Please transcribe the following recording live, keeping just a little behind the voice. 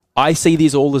I see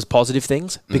these all as positive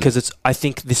things because I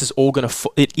think this is all going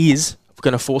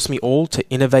to force me all to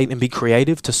innovate and be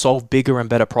creative to solve bigger and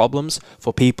better problems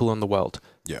for people in the world.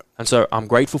 Yeah. And so I'm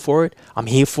grateful for it. I'm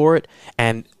here for it.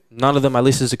 And none of them I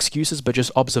list as excuses, but just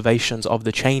observations of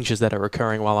the changes that are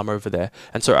occurring while I'm over there.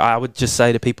 And so I would just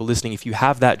say to people listening, if you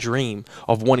have that dream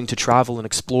of wanting to travel and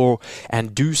explore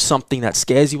and do something that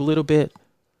scares you a little bit,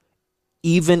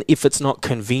 even if it's not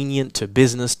convenient to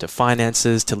business, to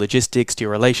finances, to logistics, to your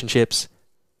relationships,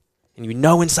 and you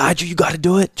know inside you got to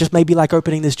do it, just maybe like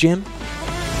opening this gym.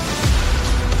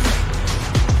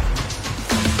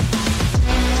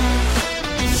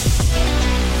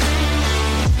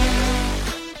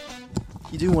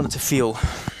 You do want it to feel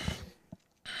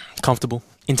comfortable,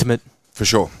 intimate. For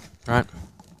sure. Right?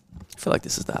 I feel like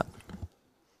this is that.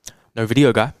 No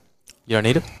video guy. You don't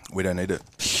need it? We don't need it.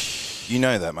 You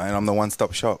know that, mate. I'm the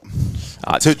one-stop shop.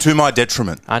 To my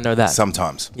detriment. I know that.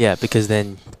 Sometimes. Yeah, because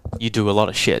then you do a lot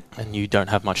of shit and you don't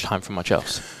have much time for much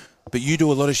else. But you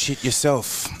do a lot of shit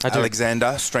yourself. I do.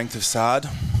 Alexander, strength of Saad.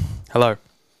 Hello.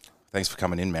 Thanks for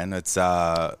coming in, man. It's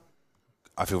I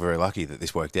feel very lucky that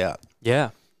this worked out.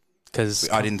 Yeah. Because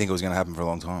I didn't think it was going to happen for a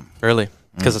long time. Really?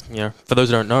 Because, for those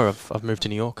who don't know, I've moved to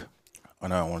New York. I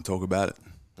know. I want to talk about it.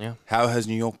 Yeah. How has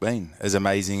New York been? As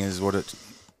amazing as what it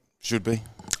should be?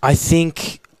 I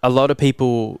think a lot of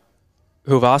people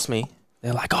who have asked me,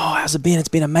 they're like, oh, how's it been? It's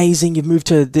been amazing. You've moved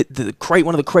to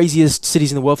one of the craziest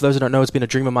cities in the world. For those who don't know, it's been a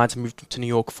dream of mine to move to New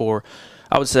York for,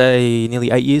 I would say, nearly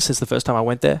 8 years since the first time I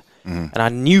went there. And I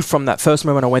knew from that first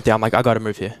moment I went there, I'm like, I got to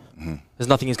move here. There's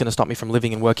nothing that's going to stop me from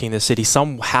living and working in this city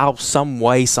somehow, some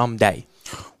way, someday.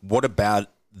 What about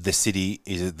the city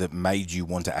is it that made you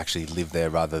want to actually live there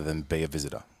rather than be a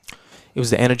visitor? It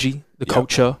was the energy, the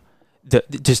culture,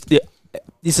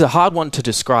 this is a hard one to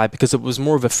describe because it was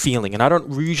more of a feeling. And I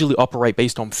don't usually operate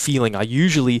based on feeling. I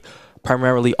usually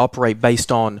primarily operate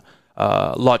based on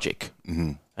logic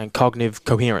and cognitive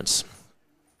coherence.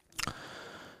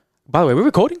 By the way, we're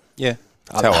recording? Yeah.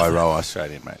 That's how I roll. I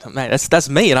straight in, mate. Mate, that's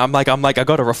me. And I'm like, I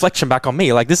got a reflection back on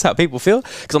me. Like, this is how people feel.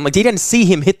 Because I'm like, you didn't see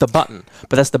him hit the button.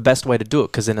 But that's the best way to do it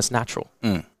because then it's natural.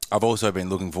 I've also been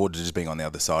looking forward to just being on the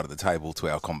other side of the table to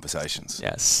our conversations.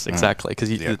 Yes, exactly. Because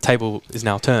the table is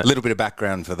now turned. A little bit of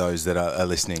background for those that are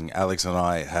listening. Alex and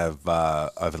I have,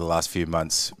 over the last few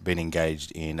months, been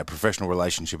engaged in a professional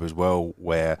relationship as well,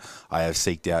 where I have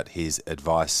seeked out his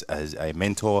advice as a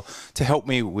mentor to help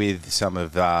me with some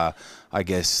of, I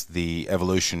guess, the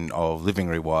evolution of Living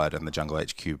Rewired and the Jungle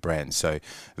HQ brand. So,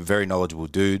 very knowledgeable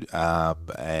dude.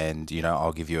 And,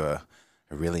 I'll give you a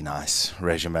really nice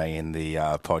resume in the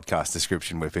podcast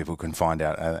description where people can find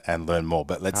out and learn more.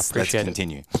 But let's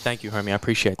continue. Thank you, homie. I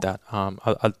appreciate that.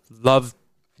 I love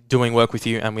doing work with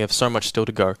you, and we have so much still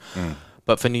to go.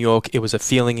 But for New York, it was a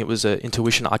feeling. It was an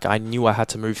intuition. Like, I knew I had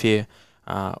to move here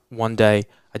one day.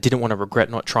 I didn't want to regret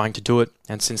not trying to do it.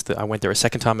 And since I went there a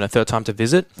second time and a third time to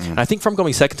visit, and I think from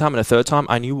going second time and a third time,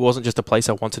 I knew it wasn't just a place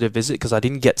I wanted to visit because I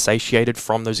didn't get satiated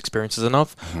from those experiences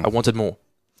enough. I wanted more.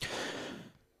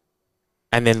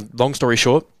 And then, long story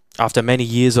short, after many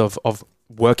years of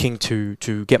working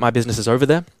to get my businesses over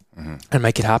there and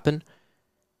make it happen,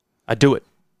 I do it.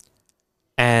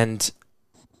 And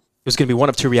it was going to be one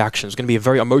of two reactions. It was going to be a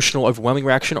very emotional, overwhelming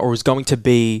reaction, or it was going to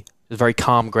be a very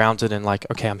calm, grounded, and like,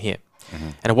 okay, I'm here.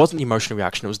 And it wasn't the emotional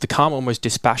reaction. It was the calm, almost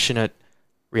dispassionate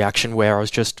reaction where I was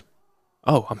just,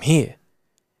 oh, I'm here.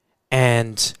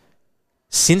 And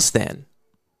since then,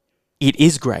 it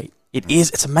is great.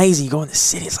 It's amazing. You go in the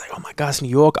city, it's like, oh my God, it's New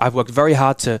York. I've worked very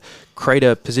hard to create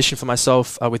a position for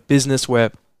myself with business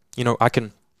where,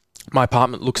 my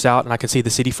apartment looks out and I can see the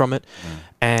city from it.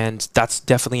 And that's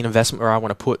definitely an investment where I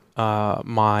want to put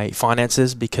my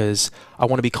finances because I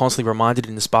want to be constantly reminded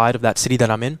and inspired of that city that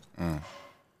I'm in.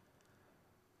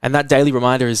 And that daily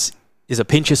reminder is a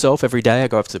pinch yourself every day. I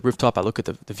go up to the rooftop, I look at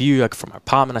the view from my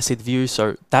apartment, I see the view.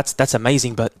 So that's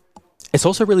amazing, but it's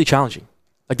also really challenging.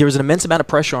 Like, there is an immense amount of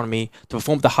pressure on me to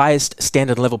perform the highest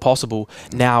standard level possible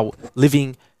now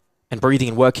living and breathing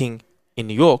and working in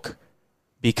New York,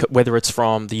 because whether it's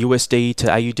from the USD to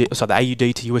AUD, the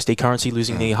AUD to USD currency,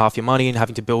 losing nearly half your money and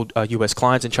having to build US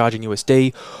clients and charging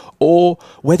USD, or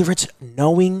whether it's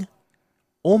knowing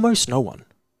almost no one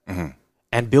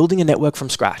and building a network from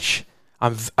scratch.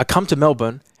 I come to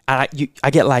Melbourne and I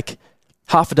get like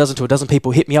half a dozen to a dozen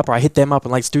people hit me up, or I hit them up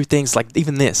and let's do things like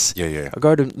even this. I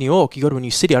go to New York, you go to a new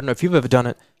city. I don't know if you've ever done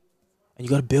it, and you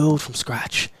got to build from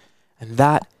scratch, and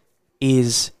that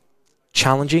is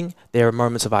challenging. There are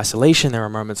moments of isolation. There are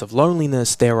moments of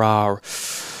loneliness. There are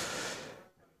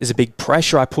There's a big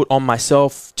pressure I put on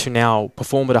myself to now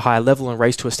perform at a higher level and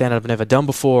raise to a standard I've never done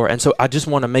before. And so I just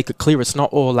want to make it clear it's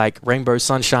not all like rainbow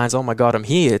sunshines. Oh my God, I'm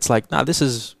here. It's like, nah, this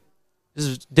is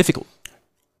difficult.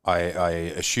 I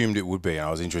assumed it would be, and I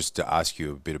was interested to ask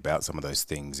you a bit about some of those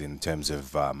things in terms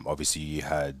of obviously you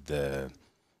had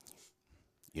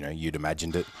you'd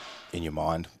imagined it in your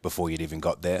mind before you'd even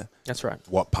got there. That's right.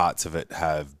 What parts of it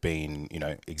have been,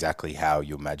 exactly how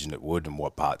you imagined it would, and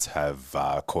what parts have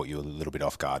caught you a little bit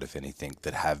off guard, if anything,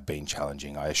 that have been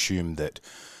challenging? I assume that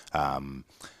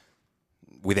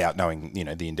without knowing,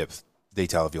 the in-depth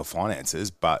detail of your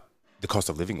finances, but the cost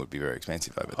of living would be very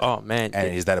expensive over there. Oh, man.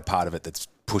 And is that a part of it that's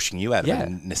pushing you out of a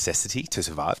necessity to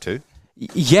survive too?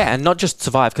 Yeah, and not just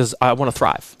survive, because I want to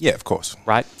thrive. Yeah, of course.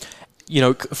 Right?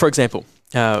 For example,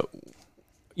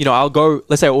 I'll go,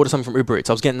 let's say I order something from Uber Eats.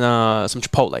 I was getting some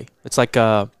Chipotle. It's like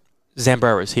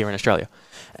Zambraras here in Australia.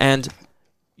 And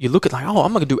you look at like, I'm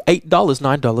going to do $8,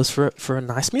 $9 for a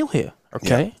nice meal here.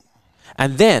 Okay? Yeah.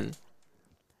 And then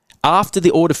after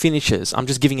the order finishes, I'm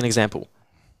just giving an example.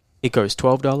 It goes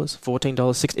 $12, $14,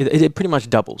 $16. It pretty much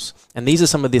doubles. And these are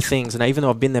some of the things, and even though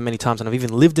I've been there many times, and I've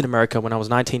even lived in America when I was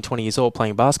 19, 20 years old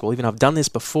playing basketball, even I've done this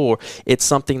before, it's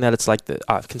something that it's like,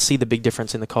 I can see the big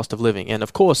difference in the cost of living. And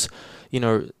of course,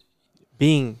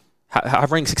 having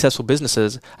successful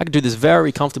businesses, I can do this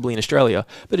very comfortably in Australia,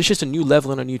 but it's just a new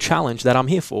level and a new challenge that I'm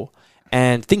here for.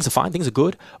 And things are fine, things are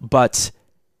good, but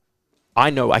I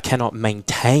know I cannot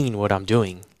maintain what I'm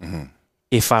doing. Mm-hmm.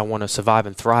 If I want to survive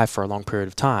and thrive for a long period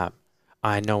of time.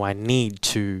 I know I need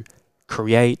to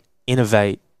create,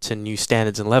 innovate to new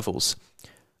standards and levels.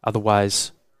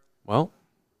 Otherwise,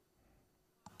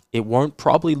 it won't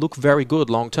probably look very good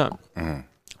long term. Mm-hmm.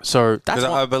 So that's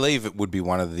I believe it would be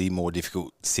one of the more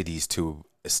difficult cities to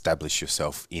establish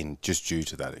yourself in just due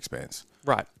to that expense.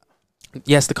 Right.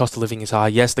 Yes, the cost of living is high.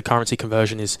 Yes, the currency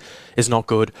conversion is not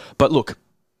good. But look,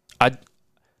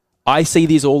 I see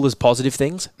these all as positive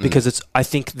things because I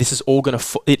think this is all going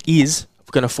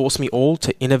to force me all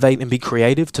to innovate and be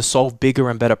creative to solve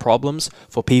bigger and better problems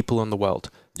for people in the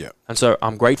world. Yeah. And so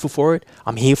I'm grateful for it.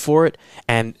 I'm here for it.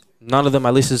 And none of them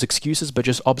I list as excuses, but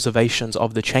just observations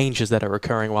of the changes that are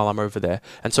occurring while I'm over there.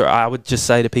 And so I would just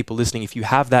say to people listening, if you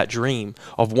have that dream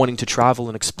of wanting to travel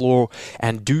and explore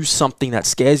and do something that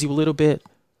scares you a little bit,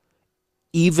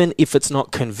 even if it's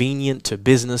not convenient to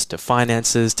business, to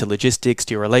finances, to logistics,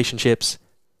 to your relationships,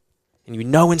 and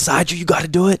inside you got to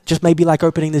do it, just maybe like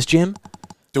opening this gym.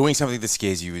 Doing something that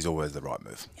scares you is always the right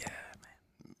move. Yeah,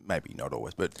 man. Maybe not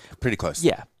always, but pretty close.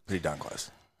 Yeah. Pretty darn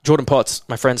close. Jordan Potts,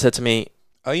 my friend, said to me...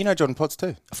 Oh, you know Jordan Potts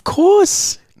too? Of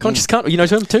course. Conscious Cunt. You know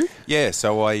him too? Yeah,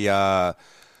 so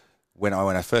when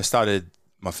I first started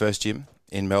my first gym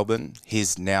in Melbourne,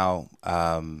 his now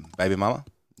baby mama,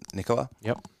 Nicola.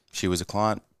 Yep. She was a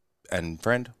client and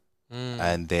friend,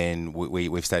 and then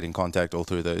we've stayed in contact all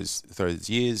through those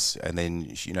years. And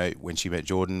then when she met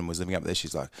Jordan and was living up there,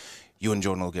 she's like, "You and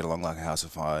Jordan will get along like a house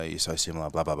of fire. You're so similar."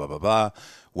 Blah blah blah blah blah.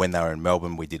 When they were in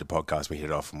Melbourne, we did a podcast. We hit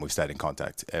it off, and we've stayed in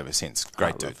contact ever since.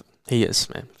 Great dude. He is,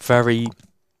 man. Very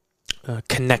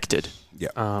connected.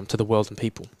 Yeah. To the world and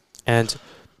people. And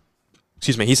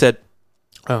he said,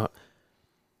 "The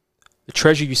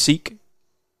treasure you seek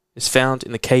is found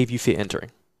in the cave you fear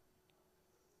entering."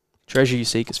 Treasure you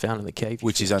seek is found in the cave.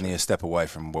 Which is only a step away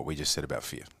from what we just said about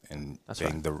fear and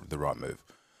being the right move.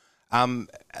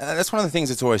 That's one of the things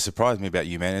that's always surprised me about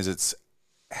you, man, is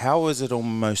how has it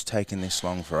almost taken this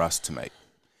long for us to meet?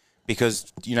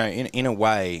 Because, in a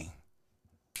way,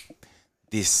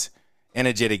 this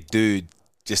energetic dude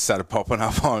just started popping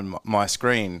up on my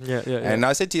screen. Yeah. And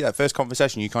I said to you that first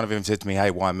conversation, you kind of even said to me, "Hey,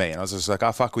 why me?" And I was just like,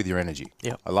 "I fuck with your energy."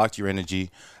 Yeah. I liked your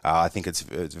energy. I think it's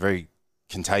very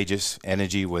contagious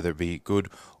energy, whether it be good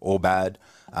or bad.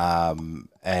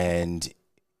 And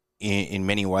in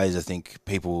many ways, I think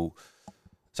people,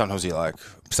 sometimes you're like,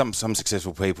 some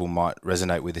successful people might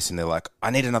resonate with this and they're like,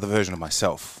 "I need another version of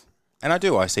myself." And I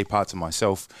do. I see parts of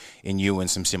myself in you and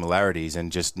some similarities, and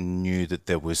just knew that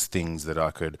there was things that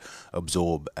I could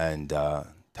absorb and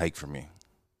take from you.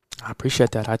 I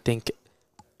appreciate that. I think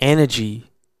energy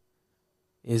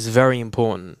is very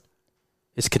important.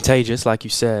 It's contagious, like you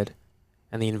said.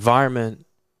 And the environment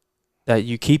that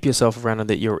you keep yourself around and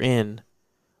that you're in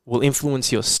will influence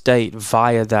your state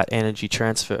via that energy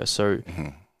transfer. So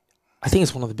I think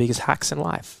it's one of the biggest hacks in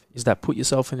life, is that put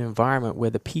yourself in an environment where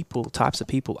the types of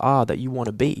people are that you want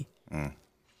to be. And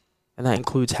that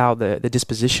includes how the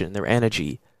disposition, their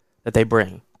energy that they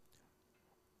bring.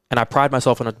 And I pride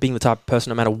myself on being the type of person,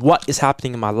 no matter what is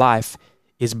happening in my life,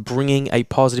 is bringing a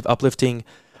positive, uplifting,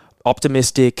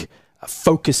 optimistic,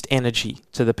 focused energy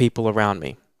to the people around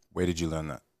me. Where did you learn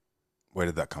that? Where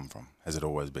did that come from? Has it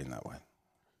always been that way?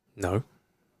 No,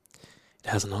 it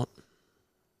has not.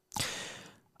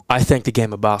 I thank the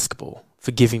game of basketball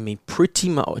for giving me pretty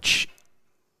much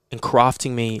and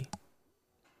crafting me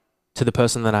to the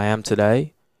person that I am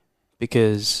today,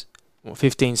 because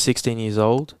 15, 16 years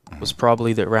old was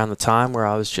probably around the time where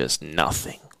I was just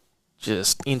nothing,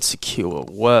 just insecure,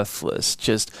 worthless,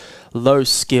 just low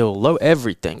skill, low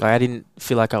everything. Like, I didn't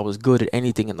feel like I was good at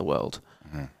anything in the world.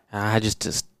 And I had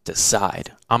just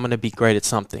decide I'm going to be great at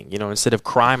something. You know, instead of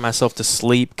crying myself to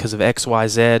sleep because of X, Y,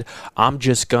 Z, I'm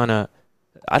just going to,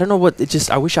 I don't know what,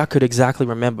 I wish I could exactly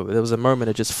remember, but there was a moment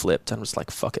it just flipped and I was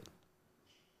like, fuck it.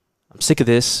 I'm sick of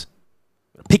this.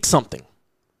 I'm going to pick something.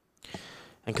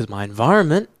 And because my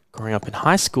environment, growing up in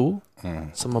high school,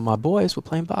 some of my boys were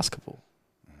playing basketball.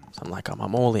 So I'm like,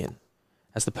 I'm all in.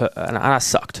 And I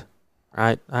sucked,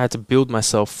 right? I had to build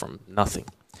myself from nothing.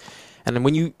 And then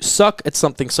when you suck at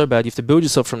something so bad, you have to build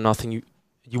yourself from nothing.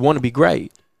 You want to be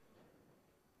great.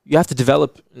 You have to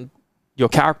develop your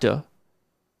character,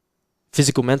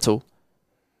 physical, mental,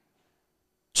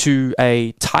 to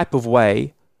a type of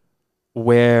way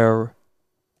where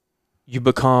you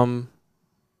become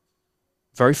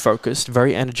very focused,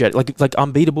 very energetic, like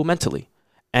unbeatable mentally.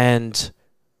 And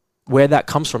where that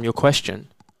comes from, your question,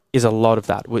 is a lot of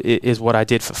that. It is what I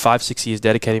did for 5-6 years,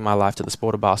 dedicating my life to the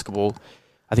sport of basketball.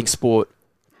 I think sport,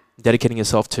 dedicating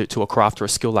yourself to a craft or a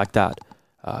skill like that,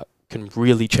 can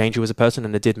really change you as a person,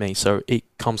 and it did me. So it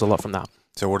comes a lot from that.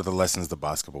 So what are the lessons that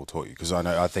basketball taught you? Because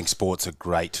I think sports are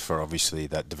great for obviously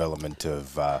that development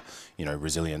of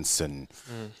resilience and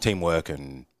teamwork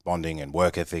and bonding and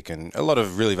work ethic and a lot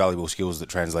of really valuable skills that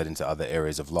translate into other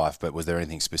areas of life. But was there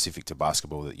anything specific to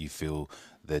basketball that you feel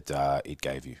that it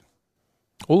gave you?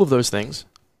 All of those things.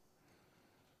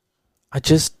 I'm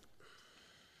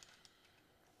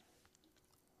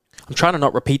trying to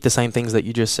not repeat the same things that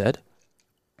you just said.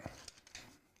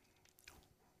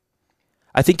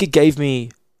 I think it gave me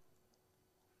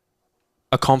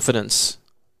a confidence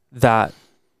that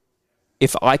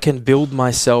if I can build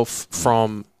myself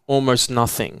from almost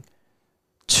nothing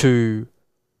to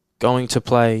going to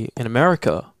play in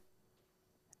America,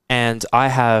 and I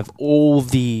have all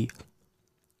the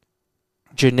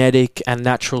genetic and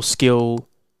natural skill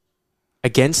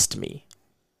against me,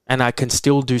 and I can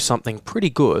still do something pretty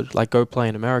good, like go play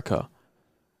in America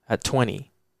at 20,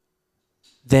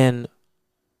 then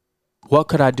what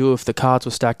could I do if the cards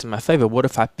were stacked in my favor? What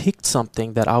if I picked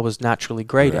something that I was naturally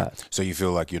great at? So you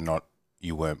feel like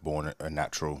you weren't born a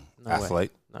natural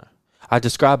athlete? No. I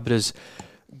describe it as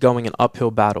going an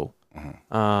uphill battle.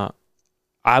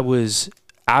 I was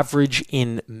average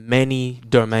in many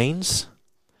domains,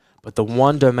 but the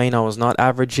one domain I was not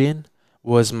average in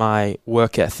was my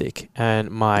work ethic and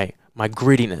my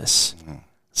grittiness.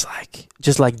 It's like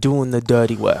just like doing the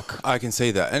dirty work. I can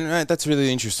see that, and that's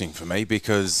really interesting for me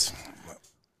because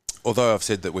although I've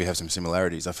said that we have some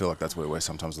similarities, I feel like that's where we're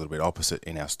sometimes a little bit opposite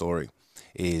in our story.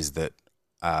 Is that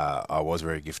I was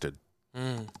very gifted,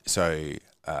 so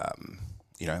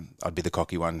I'd be the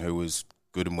cocky one who was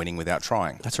good and winning without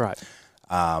trying. That's right.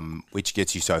 Which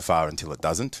gets you so far until it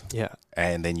doesn't. Yeah.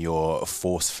 And then you're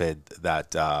force-fed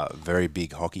that very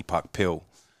big hockey puck pill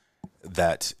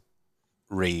that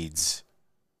reads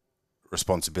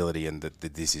responsibility and that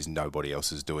this is nobody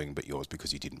else's doing but yours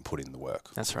because you didn't put in the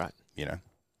work. That's right. You know?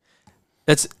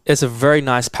 It's a very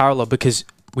nice parallel because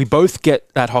we both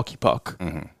get that hockey puck.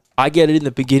 I get it in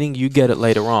the beginning, you get it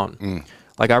later on.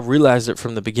 Like I realized it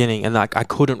from the beginning, and like I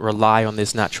couldn't rely on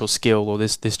this natural skill or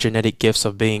this genetic gifts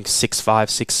of being 6'5",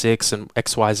 6'6", and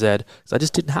XYZ, because I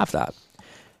just didn't have that.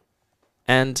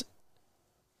 And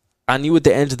I knew at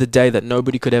the end of the day that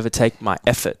nobody could ever take my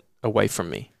effort away from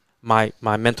me, my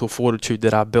mental fortitude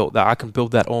that I built, that I can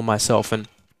build that all myself, and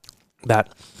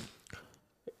that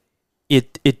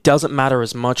it doesn't matter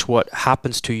as much what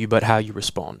happens to you, but how you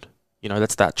respond. You know,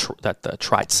 that's that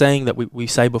trite saying that we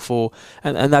say before,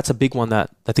 and that's a big one that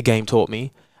the game taught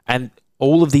me. And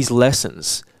all of these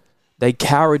lessons, they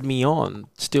carried me on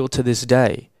still to this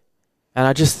day. And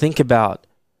I just think about,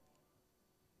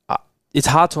 it's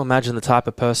hard to imagine the type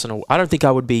of person, or I don't think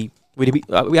I would be, we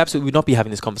absolutely would not be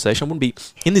having this conversation. I wouldn't be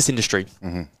in this industry,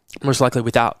 most likely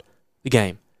without the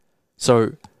game.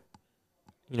 So,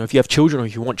 you know, if you have children or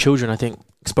if you want children, I think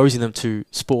exposing them to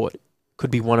sport could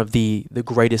be one of the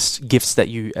greatest gifts that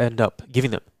you end up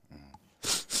giving them,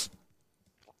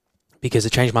 because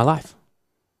it changed my life.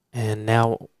 And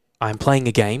now I'm playing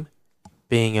a game,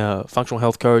 being a functional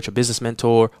health coach, a business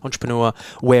mentor, entrepreneur,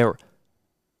 where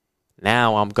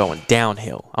now I'm going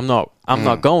downhill. I'm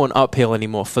not going uphill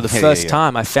anymore. For the first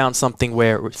time, I found something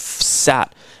where it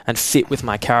sat and fit with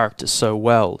my character so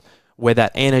well, where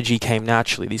that energy came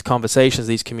naturally, these conversations,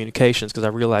 these communications, because I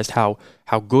realized how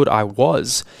good I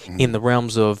was in the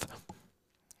realms of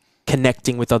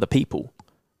connecting with other people.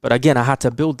 But again, I had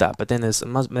to build that. But then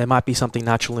there might be something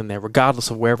natural in there, regardless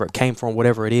of wherever it came from,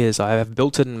 whatever it is. I have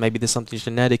built it, and maybe there's something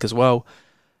genetic as well.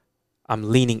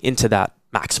 I'm leaning into that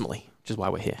maximally, which is why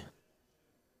we're here.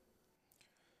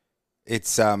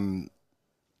 It's one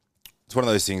of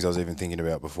those things I was even thinking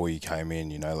about before you came in,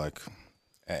 you know, like,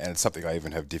 and it's something I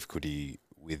even have difficulty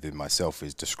with in myself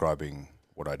is describing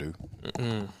what I do.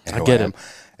 And I get it.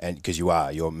 And because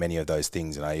you're many of those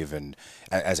things. And I even,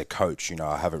 as a coach, you know,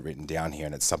 I have it written down here,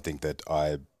 and it's something that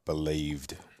I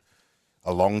believed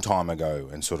a long time ago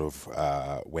and sort of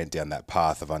went down that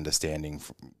path of understanding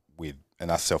with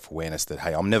enough self-awareness that,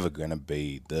 hey, I'm never going to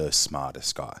be the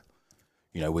smartest guy.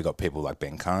 You know, we got people like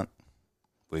Ben Cant.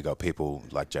 We got people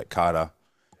like Jack Carter.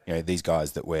 You know, these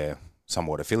guys that we're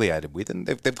somewhat affiliated with, and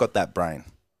they've got that brain,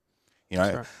 you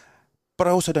know. Sure. But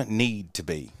I also don't need to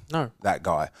be that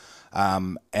guy.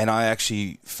 And I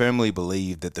actually firmly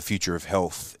believe that the future of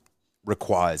health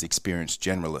requires experienced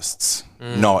generalists,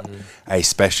 not a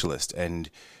specialist. And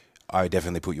I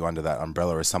definitely put you under that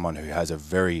umbrella as someone who has a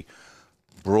very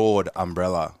broad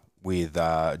umbrella with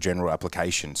general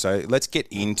application. So let's get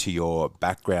into your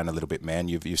background a little bit, man.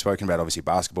 You've spoken about obviously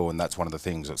basketball, and that's one of the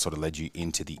things that sort of led you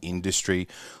into the industry.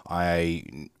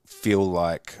 I feel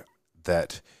like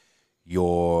that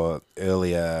your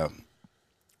earlier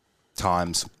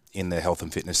times in the health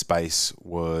and fitness space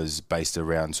was based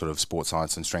around sort of sports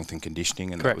science and strength and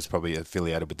conditioning, and Correct. that was probably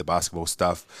affiliated with the basketball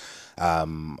stuff.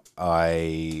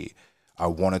 I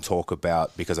want to talk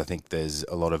about, because I think there's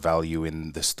a lot of value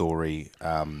in the story,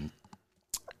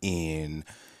 in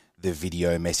the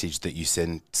video message that you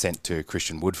sent to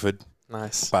Christian Woodford.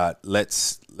 Nice. But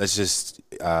let's just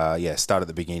start at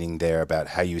the beginning there about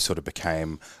how you sort of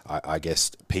became, I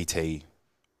guess, PT,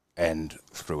 and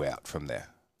throughout from there.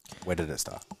 Where did it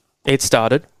start? It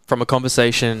started from a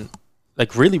conversation,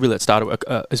 like really it started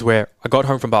is where I got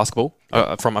home from basketball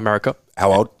from America.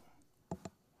 How old?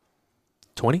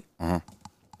 20. And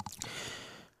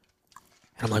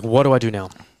I'm like, what do I do now?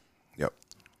 Yep.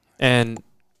 And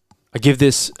I give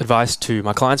this advice to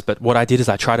my clients, but what I did is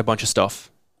I tried a bunch of stuff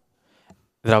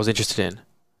that I was interested in.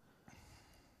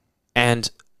 And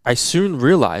I soon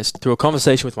realized through a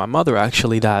conversation with my mother,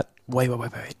 actually, that, wait. I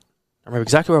remember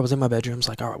exactly where I was in my bedroom. I was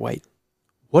like, all right, wait.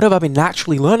 What have I been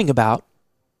naturally learning about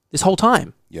this whole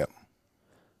time? Yep.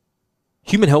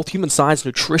 Human health, human science,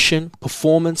 nutrition,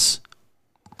 performance,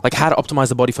 like how to optimize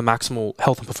the body for maximal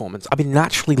health and performance. I've been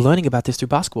naturally learning about this through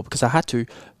basketball because I had to,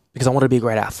 because I wanted to be a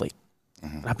great athlete.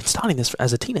 And I've been starting this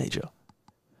as a teenager.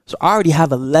 So I already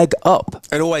have a leg up.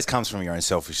 It always comes from your own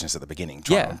selfishness at the beginning,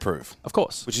 trying to improve. Of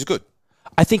course. Which is good.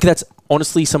 I think that's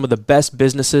honestly some of the best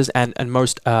businesses and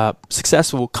most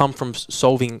successful come from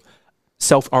solving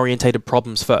self-orientated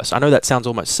problems first. I know that sounds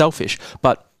almost selfish,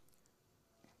 but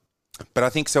I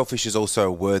think selfish is also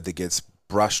a word that gets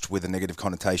brushed with a negative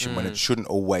connotation when it shouldn't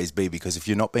always be, because if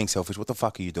you're not being selfish, what the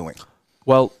fuck are you doing?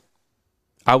 Well,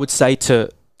 I would say to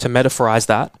metaphorize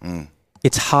that,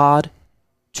 it's hard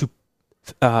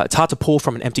to pour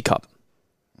from an empty cup.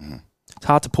 It's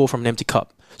hard to pour from an empty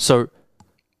cup. So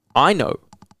I know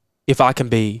if I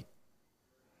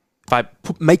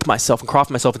make myself and craft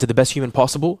myself into the best human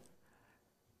possible,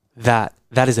 that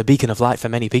is a beacon of light for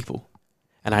many people.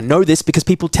 And I know this because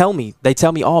people tell me,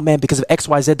 oh man, because of X,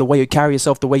 Y, Z, the way you carry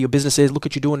yourself, the way your business is, look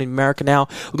what you're doing in America now,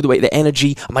 look at the way, the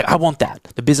energy. I'm like, I want that.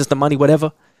 The business, the money,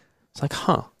 whatever. It's like,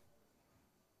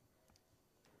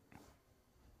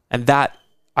 And that,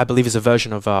 I believe, is a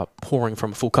version of pouring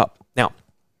from a full cup. Now,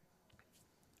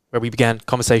 where we began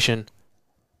conversation,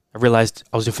 I realized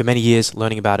I was doing for many years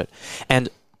learning about it. And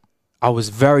I was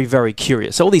very, very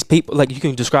curious. So all these people, like you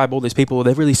can describe all these people,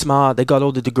 they're really smart, they got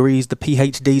all the degrees, the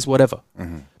PhDs, whatever.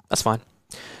 That's fine.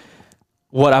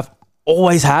 What I've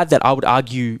always had that I would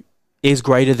argue is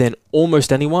greater than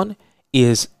almost anyone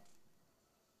is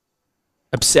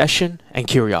obsession and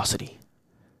curiosity.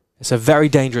 It's a very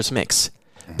dangerous mix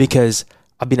because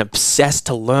I've been obsessed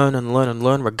to learn and learn and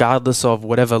learn regardless of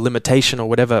whatever limitation or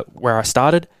whatever where I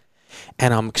started.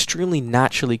 And I'm extremely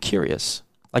naturally curious.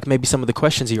 Like maybe some of the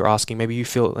questions you're asking, maybe you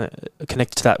feel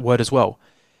connected to that word as well.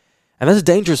 And that's a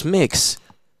dangerous mix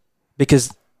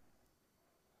because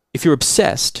if you're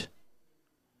obsessed,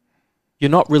 you're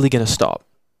not really going to stop.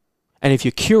 And if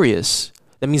you're curious,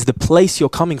 that means the place you're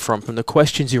coming from the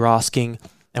questions you're asking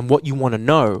and what you want to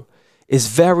know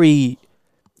is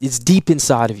it's deep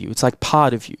inside of you. It's like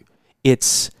part of you.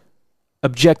 It's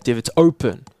objective. It's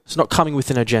open. It's not coming with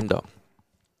an agenda.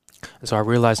 And so I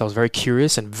realized I was very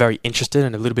curious and very interested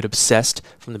and a little bit obsessed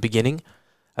from the beginning.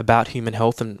 about human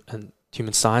health and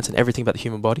human science and everything about the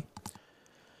human body.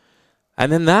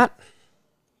 And then I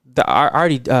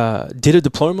already did a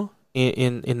diploma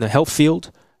in the health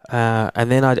field.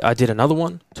 And then I did another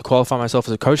one to qualify myself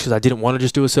as a coach because I didn't want to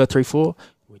just do a Cert 3-4.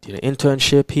 We did an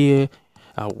internship here,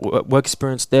 work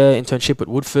experience there, internship at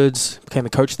Woodford's, became a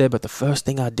coach there. But the first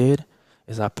thing I did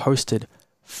is I posted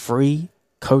free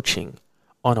coaching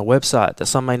on a website that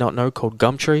some may not know called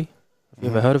Gumtree. Have you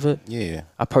ever heard of it? Yeah.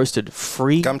 I posted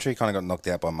free... Gumtree kind of got knocked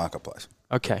out by Marketplace.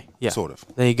 Okay, yeah. Sort of.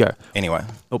 There you go. Anyway,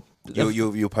 Oh,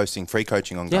 you're posting free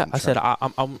coaching on Gumtree. yeah, I said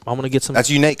I'm going to get some... That's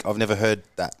unique. I've never heard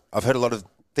that. I've heard a lot of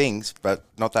things, but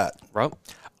not that. Right.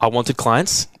 I wanted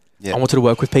clients. Yeah. I wanted to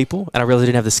work with people, and I really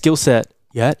didn't have the skill set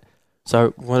yet,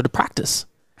 so I wanted to practice.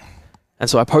 And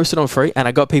so I posted on free, and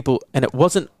I got people, and it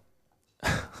wasn't...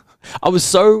 I was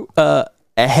so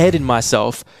ahead in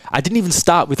myself. I didn't even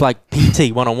start with like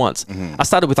PT one-on-ones. I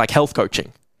started with like health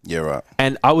coaching. Yeah, right.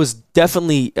 And I was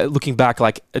definitely looking back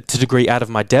like to a degree out of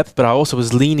my depth, but I also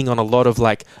was leaning on a lot of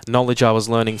like knowledge I was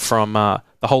learning from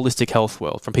the holistic health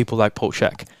world, from people like Paul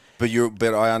Sheck.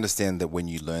 But I understand that when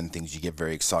you learn things, you get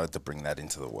very excited to bring that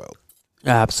into the world.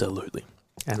 Absolutely.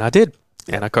 And I did.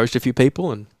 Yeah. And I coached a few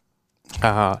people, and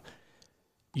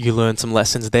you learn some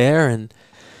lessons there, and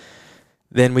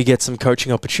then we get some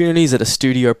coaching opportunities at a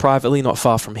studio privately not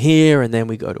far from here, and then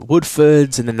we go to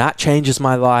Woodford's, and then that changes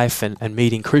my life, and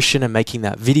meeting Christian and making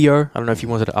that video. I don't know if you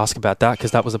wanted to ask about that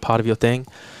because that was a part of your thing.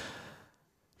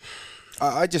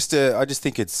 I just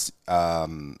think it's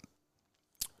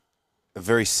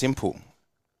very simple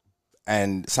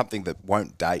and something that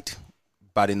won't date.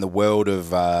 But in the world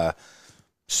of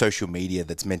social media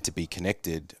that's meant to be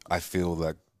connected, I feel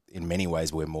like in many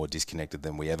ways we're more disconnected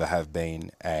than we ever have been.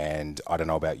 And I don't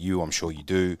know about you, I'm sure you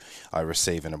do. I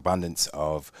receive an abundance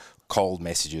of cold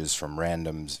messages from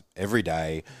randoms every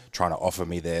day trying to offer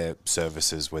me their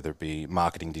services, whether it be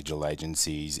marketing digital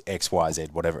agencies,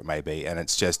 XYZ, whatever it may be. And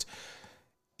it's just,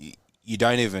 you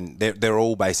don't even, they're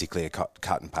all basically a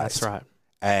cut and paste. That's right.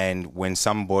 And when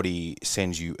somebody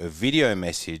sends you a video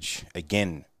message,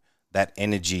 again, that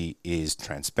energy is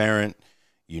transparent.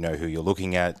 You know who you're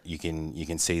looking at. You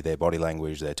can see their body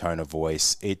language, their tone of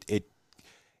voice. It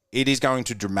is going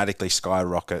to dramatically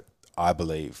skyrocket, I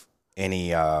believe,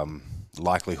 any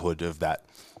likelihood of that,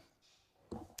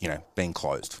 being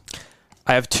closed.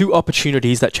 I have 2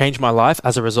 opportunities that changed my life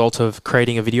as a result of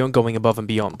creating a video and going above and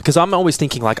beyond. Because I'm always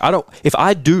thinking like, if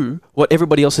I do what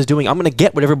everybody else is doing, I'm going to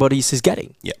get what everybody else is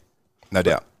getting. Yeah, no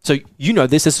doubt. So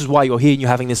this is why you're here and you're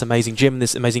having this amazing gym,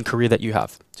 this amazing career that you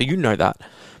have. So you know that.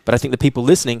 But I think the people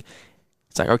listening,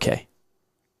 it's like, okay.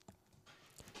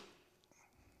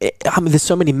 There's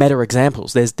so many meta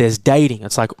examples. There's dating.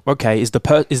 It's like, okay, is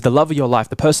the love of your life,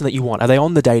 the person that you want, are they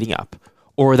on the dating app?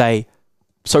 Or are they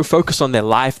so focused on their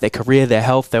life, their career, their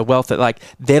health, their wealth, that like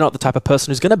they're not the type of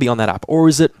person who's going to be on that app? Or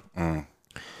is it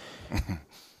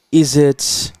is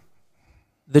it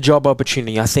the job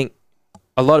opportunity? I think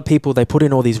a lot of people, they put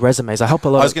in all these resumes. I help a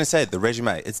lot. I was going to say, the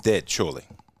resume, it's dead, surely.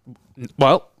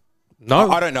 Well,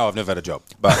 no. I don't know. I've never had a job.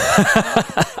 But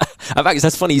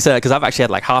that's funny you say that, because I've actually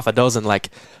had like half a dozen like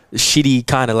shitty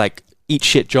kind of like eat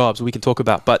shit jobs we can talk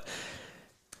about. But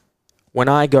when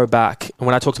I go back and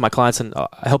when I talk to my clients and I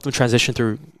help them transition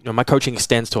through, my coaching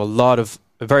extends to a lot of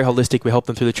very holistic. We help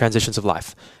them through the transitions of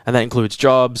life. And that includes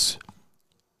jobs,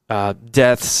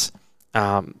 deaths,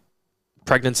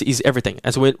 pregnancies, everything.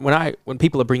 And so when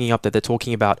people are bringing up that they're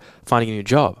talking about finding a new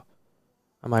job,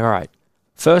 I'm like, all right,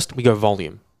 first we go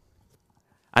volume.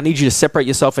 I need you to separate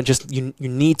yourself and just, you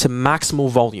need to maximal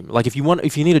volume. Like if you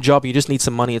need a job, you just need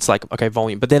some money. It's like, okay,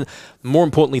 volume. But then more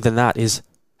importantly than that is,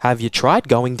 have you tried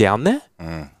going down there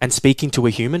and speaking to a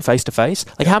human face to face?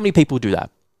 Like how many people do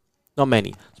that? Not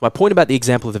many. So my point about the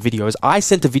example of the video is I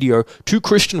sent a video to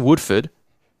Christian Woodford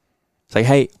say,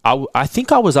 hey, I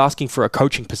think I was asking for a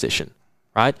coaching position,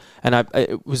 right? And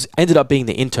it ended up being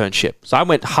the internship. So I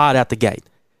went hard out the gate.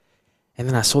 And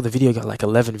then I saw the video got like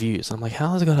 11 views. And I'm like,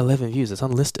 how has it got 11 views? It's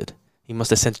unlisted. He must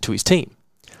have sent it to his team.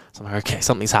 So I'm like, okay,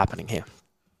 something's happening here.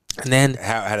 And then...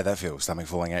 How did that feel? Stomach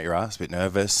falling out your ass? A bit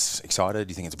nervous, excited?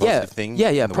 Do you think it's a positive thing?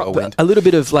 Yeah. A little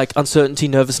bit of like uncertainty,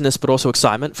 nervousness, but also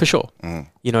excitement, for sure.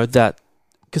 That...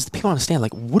 Because people understand,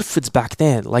 like Woodford's back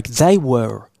then, like they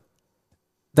were...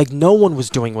 Like no one was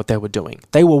doing what they were doing.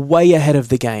 They were way ahead of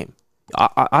the game.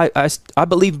 I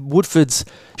believe Woodford's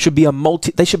should be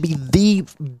they should be the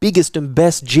biggest and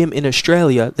best gym in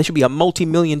Australia. They should be a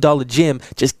multi-million-dollar gym,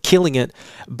 just killing it.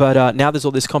 But now there's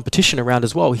all this competition around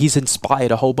as well. He's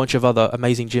inspired a whole bunch of other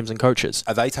amazing gyms and coaches.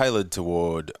 Are they tailored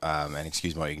toward, and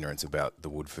excuse my ignorance about the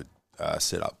Woodford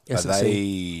setup, Yes, are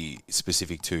they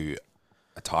specific to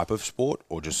a a type of sport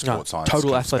or just No, sport science?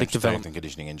 total athletic strength development. and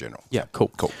conditioning in general. Yeah,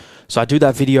 cool. Cool. So I do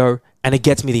that video, and it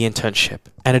gets me the internship,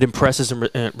 and it impresses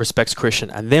and respects Christian.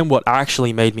 And then what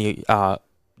actually made me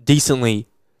decently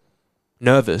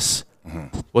nervous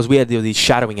was we had to do these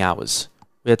shadowing hours.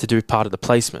 We had to do part of the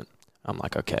placement. I'm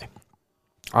like, okay,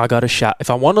 I got to shadow. If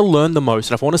I want to learn the most,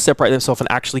 and if I want to separate myself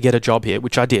and actually get a job here,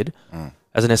 which I did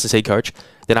as an SSE coach,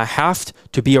 then I have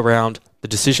to be around the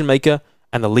decision maker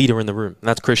and the leader in the room, and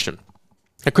that's Christian.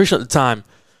 And Christian at the time,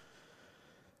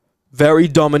 very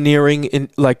domineering,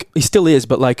 he still is,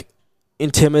 but like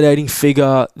intimidating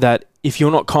figure that if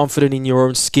you're not confident in your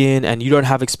own skin and you don't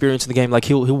have experience in the game, like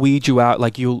he'll weed you out.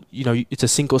 Like it's a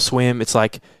sink or swim. It's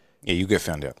like, yeah, you get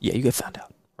found out. Yeah, you get found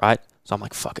out, right? So I'm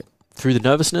like, fuck it. Through the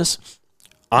nervousness,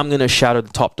 I'm gonna shadow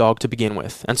the top dog to begin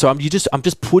with, and so I'm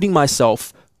just putting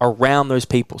myself around those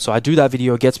people. So I do that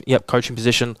video, gets me, coaching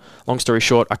position. Long story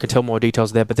short, I can tell more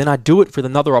details there, but then I do it for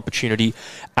another opportunity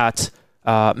at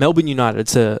Melbourne United.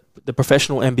 It's the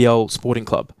professional NBL sporting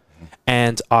club,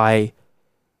 and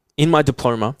in my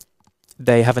diploma,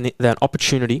 they have an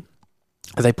opportunity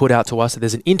they put out to us that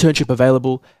there's an internship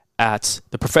available at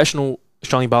the professional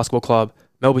Australian basketball club,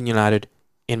 Melbourne United,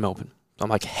 in Melbourne. I'm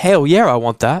like, hell yeah, I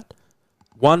want that.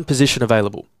 One position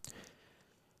available.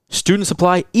 Students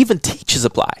apply, even teachers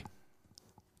apply.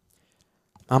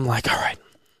 I'm like, all right,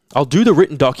 I'll do the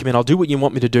written document, I'll do what you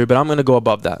want me to do, but I'm going to go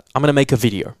above that. I'm going to make a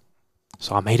video.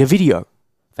 So I made a video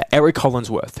for Eric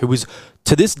Hollinsworth, who is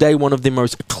to this day one of the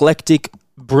most eclectic,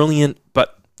 brilliant,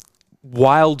 but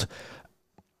wild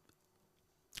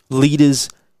leaders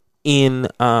in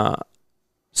the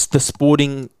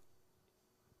sporting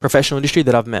professional industry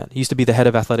that I've met. He used to be the head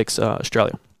of athletics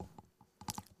Australia.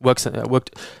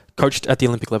 Coached at the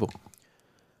Olympic level.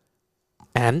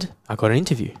 And I got an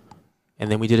interview. And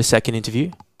then we did a second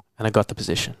interview, and I got the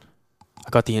position.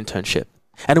 I got the internship.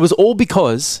 And it was all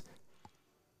because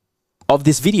of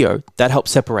this video that helped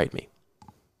separate me.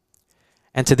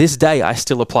 And to this day, I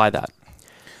still apply that.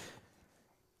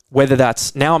 Whether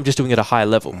that's, now I'm just doing it at a higher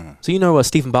level. So you know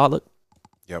Stephen Bartlett?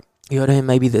 Yep. You heard of him,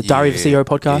 maybe the Diary of a CEO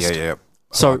podcast? Yeah.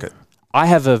 So I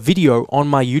have a video on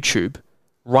my YouTube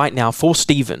right now for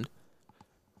Stephen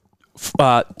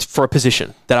for a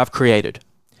position that I've created.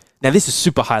 Now, this is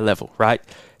super high level, right?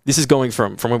 This is going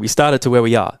from where we started to where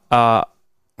we are.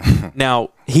 Now,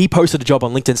 he posted a job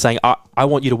on LinkedIn saying, I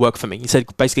want you to work for me. He said,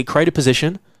 basically, create a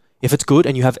position. If it's good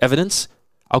and you have evidence,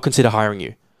 I'll consider hiring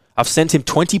you. I've sent him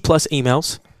 20 plus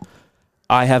emails.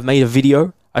 I have made a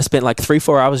video. I spent like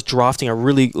 3-4 hours drafting a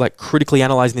really critically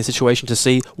analyzing the situation to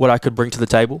see what I could bring to the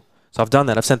table. So I've done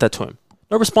that. I've sent that to him.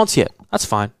 No response yet. That's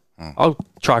fine. I'll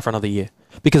try for another year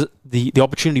because the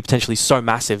opportunity potentially is so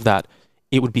massive that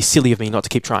it would be silly of me not to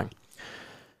keep trying.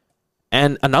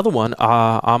 And another one,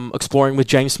 I'm exploring with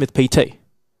James Smith PT.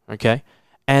 Okay.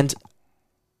 And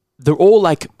they're all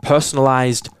like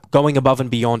personalized, going above and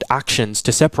beyond actions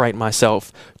to separate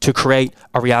myself, to create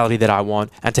a reality that I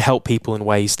want and to help people in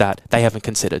ways that they haven't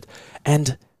considered.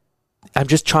 And I'm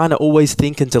just trying to always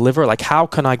think and deliver, like, how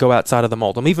can I go outside of the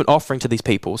mold? I'm even offering to these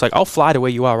people. It's like, I'll fly to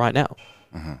where you are right now.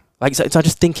 Like, so I'm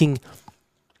just thinking,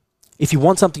 if you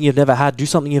want something you've never had, do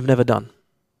something you've never done.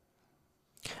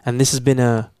 And this has been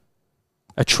a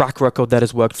track record that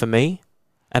has worked for me.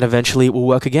 And eventually it will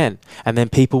work again. And then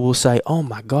people will say, oh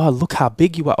my God, look how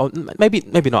big you are. Or maybe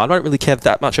not. I don't really care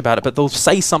that much about it, but they'll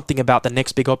say something about the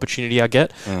next big opportunity I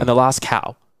get and they'll ask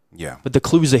how. Yeah. But the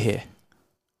clues are here.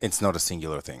 It's not a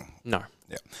singular thing. No.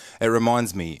 Yeah. It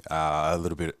reminds me a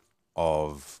little bit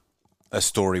of a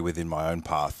story within my own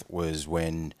path was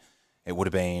when it would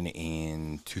have been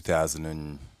in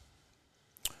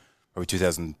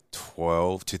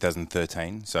 2012,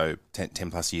 2013. So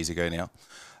 10 plus years ago now.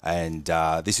 And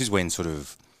this is when sort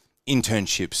of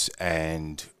internships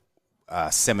and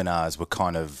seminars were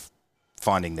kind of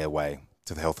finding their way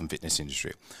to the health and fitness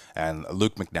industry. And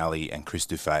Luke McNally and Chris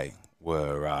Dufay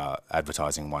were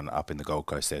advertising one up in the Gold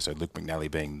Coast there. So Luke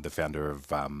McNally being the founder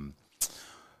of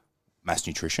Mass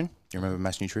Nutrition. Do you remember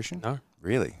Mass Nutrition? No.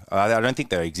 Really? I don't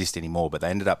think they exist anymore, but they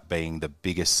ended up being the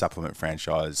biggest supplement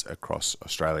franchise across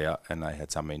Australia, and they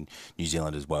had some in New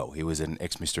Zealand as well. He was an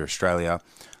ex-Mr. Australia,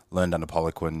 learned under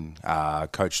Poliquin,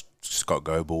 coached Scott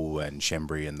Goebel and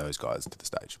Shembry and those guys to the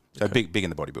stage. So big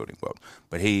in the bodybuilding world.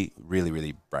 But he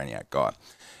really brainiac guy.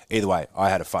 Either way, I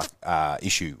had a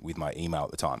issue with my email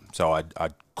at the time. So I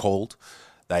called.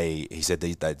 He said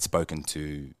they'd spoken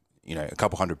to a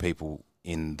couple hundred people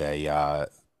in the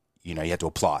you had to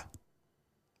apply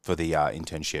for the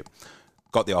internship.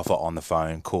 Got the offer on the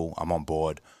phone. Cool, I'm on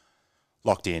board.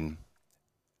 Locked in.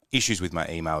 Issues with my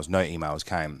emails. No emails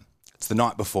came. It's the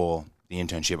night before the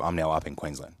internship. I'm now up in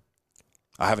Queensland.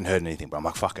 I haven't heard anything, but I'm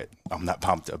like, fuck it. I'm that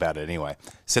pumped about it anyway.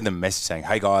 Send them a message saying,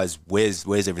 hey guys, where's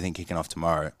everything kicking off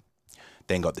tomorrow?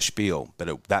 Then got the spiel.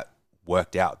 But that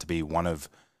worked out to be one of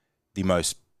the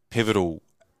most pivotal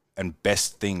and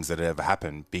best things that had ever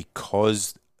happened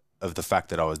because of the fact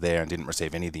that I was there and didn't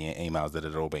receive any of the emails that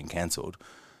had all been cancelled.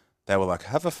 They were like,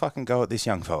 have a fucking go at this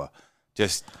young fella.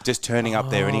 Just turning up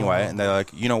there anyway. And they're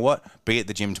like, you know what? Be at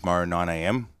the gym tomorrow at 9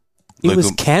 a.m. It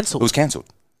was cancelled. It was cancelled.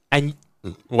 And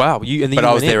wow, but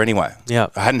I was there anyway. Yeah,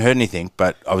 I hadn't heard anything,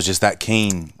 but I was just that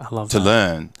keen to that.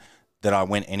 learn that I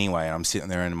went anyway. And I'm sitting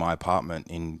there in my apartment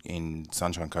in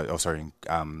Sunshine Coast, in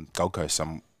Gold Coast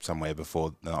somewhere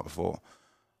the night before,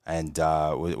 and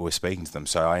we're speaking to them.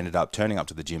 So I ended up turning up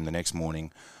to the gym the next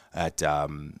morning at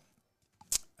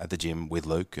the gym with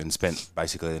Luke and spent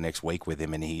basically the next week with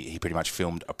him. And he pretty much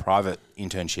filmed a private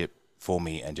internship for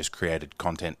me and just created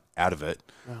content out of it.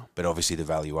 Wow. But obviously the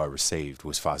value I received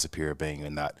was far superior being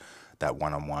in that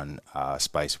one-on-one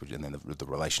space, and then the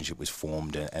relationship was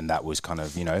formed, and that was kind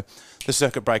of, the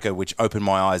circuit breaker, which opened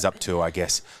my eyes up to, I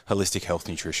guess, holistic health,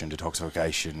 nutrition,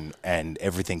 detoxification, and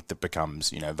everything that becomes,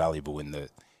 valuable in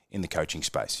the coaching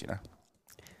space,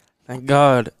 Thank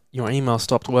God your email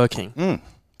stopped working.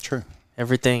 True.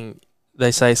 Everything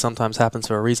they say sometimes happens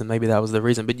for a reason. Maybe that was the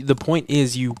reason. But the point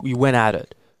is you went at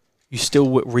it. You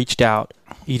still reached out.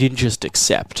 You didn't just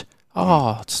accept.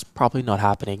 Oh, it's probably not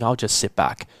happening. I'll just sit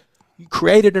back. You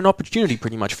created an opportunity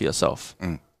pretty much for yourself.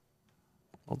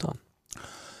 Well done.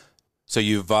 So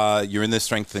you're in the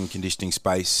strength and conditioning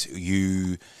space.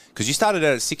 Because you started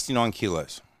out at 69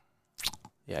 kilos.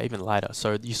 Yeah, even lighter.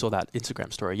 So you saw that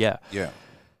Instagram story. Yeah. Yeah.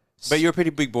 But you're a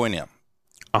pretty big boy now.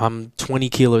 I'm 20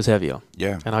 kilos heavier.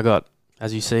 Yeah. And I got,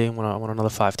 as you see, I want another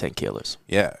 5-10 kilos.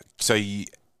 Yeah. So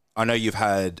I know you've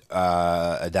had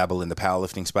a dabble in the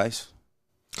powerlifting space.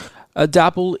 A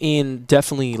dabble in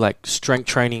definitely like strength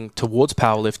training towards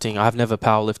powerlifting. I've never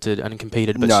powerlifted and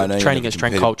competed, but training and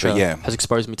strength culture has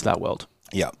exposed me to that world.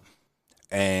 Yeah.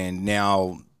 And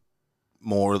now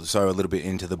more so a little bit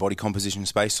into the body composition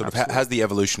space. Sort of, how's the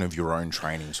evolution of your own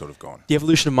training sort of gone? The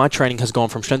evolution of my training has gone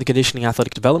from strength and conditioning,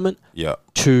 athletic development,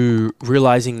 to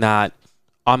realizing that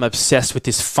I'm obsessed with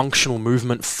this functional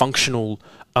movement,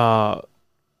 I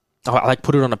like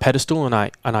put it on a pedestal, and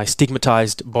I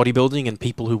stigmatized bodybuilding and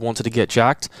people who wanted to get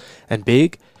jacked and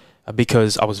big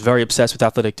because I was very obsessed with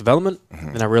athletic development.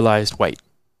 And I realized, wait,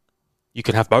 you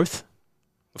can have both,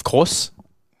 of course,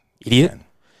 idiot.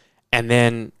 And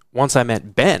then once I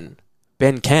met Ben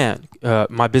Can,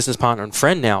 my business partner and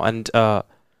friend now, and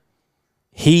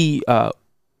he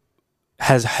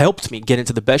has helped me get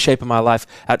into the best shape of my life.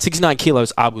 At 69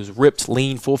 kilos, I was ripped,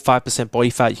 lean, 4-5%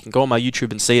 body fat. You can go on my YouTube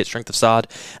and see it, Strength of Saad,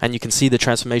 and you can see the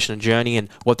transformation and journey and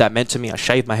what that meant to me. I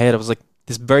shaved my head. I was like,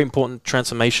 this very important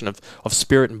transformation of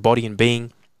spirit and body and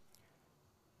being.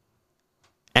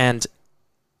 And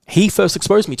he first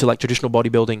exposed me to like traditional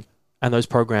bodybuilding and those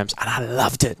programs, and I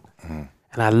loved it. And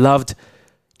I loved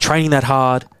training that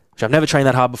hard, which I've never trained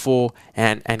that hard before,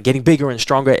 and getting bigger and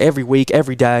stronger every week,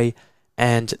 every day.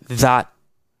 And that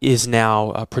is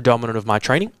now predominant of my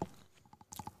training.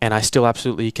 And I still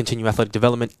absolutely continue athletic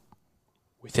development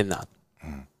within that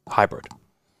hybrid.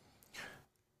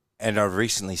 And I've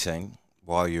recently seen,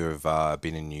 while you've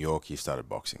been in New York, you've started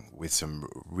boxing with some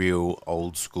real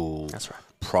old school,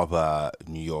 proper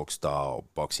New York style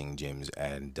boxing gyms.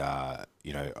 And,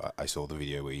 I saw the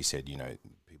video where you said,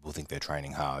 people think they're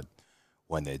training hard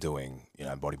when they're doing,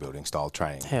 bodybuilding style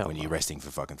training, when you're resting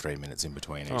for fucking 3 minutes in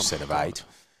between each set of 8.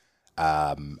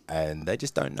 And they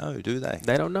just don't know, do they?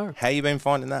 They don't know. How you been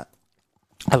finding that?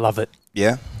 I love it.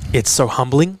 Yeah? It's so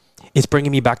humbling. It's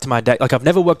bringing me back to my day. Like, I've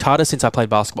never worked harder since I played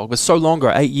basketball. It was so long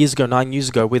ago, 8 years ago, 9 years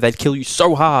ago, where they'd kill you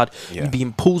so hard. You'd be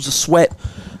in pools of sweat,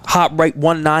 heart rate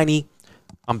 190.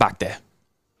 I'm back there.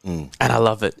 And I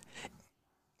love it.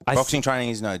 Boxing training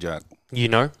is no joke.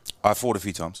 I fought a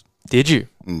few times. Did you?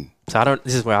 So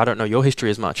this is where I don't know your history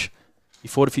as much. You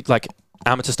fought a few, like,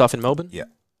 amateur stuff in Melbourne? Yeah.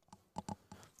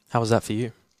 How was that for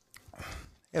you? Yeah,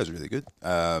 it was really good.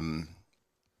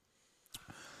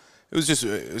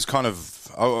 It was kind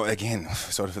of, again,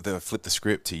 sort of flip the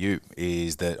script to you,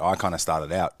 is that I kind of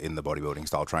started out in the bodybuilding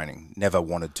style training. Never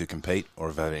wanted to compete or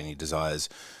have had any desires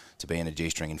to be in a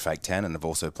G-string in fake tan, and I've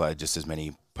also played just as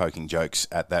many poking jokes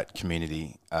at that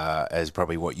community as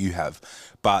probably what you have.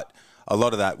 But a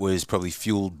lot of that was probably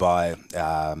fueled by,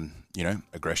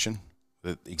 aggression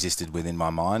that existed within my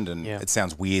mind. And it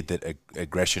sounds weird that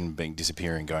aggression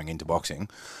disappearing going into boxing,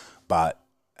 but,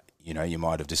 you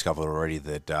might have discovered already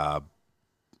that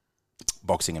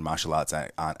boxing and martial arts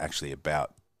aren't actually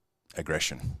about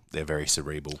aggression. They're very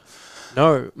cerebral.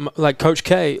 No, like Coach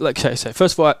K, like I say,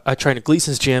 first of all, I train at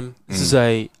Gleason's gym. This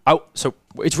is so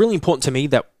it's really important to me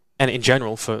that, and in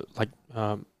general for like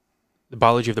the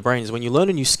biology of the brain, is when you learn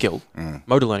a new skill,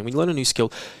 motor learning, when you learn a new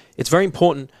skill, it's very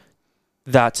important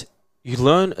that you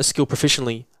learn a skill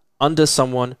proficiently under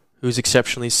someone who's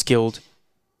exceptionally skilled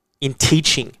in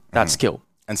teaching that skill.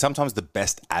 And sometimes the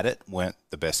best at it weren't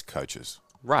the best coaches.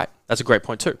 Right. That's a great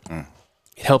point too.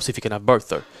 It helps if you can have both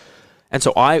though. And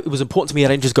so it was important to me that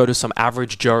I didn't just go to some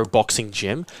average Joe boxing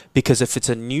gym, because if it's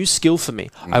a new skill for me,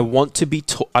 I want to be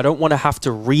I don't want to have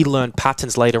to relearn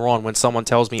patterns later on when someone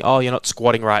tells me, oh, you're not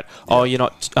squatting right. Yeah. Oh, you're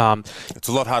not... it's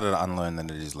a lot harder to unlearn than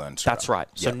it is learn. That's right.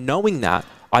 So knowing that,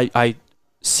 I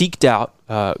seeked out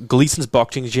Gleason's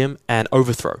boxing gym and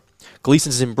Overthrow.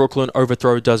 Gleason's is in Brooklyn.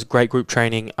 Overthrow does great group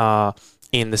training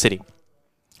in the city.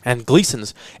 And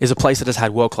Gleason's is a place that has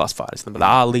had world-class fighters. The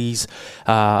Alis,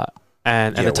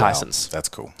 and the Tysons. That's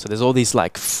cool. So there's all these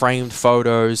like framed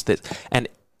photos and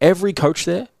every coach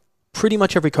there, pretty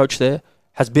much every coach there,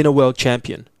 has been a world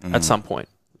champion at some point.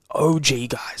 OG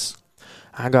guys.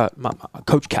 I got my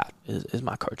Coach Cat is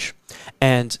my coach.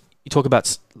 And you talk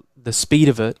about the speed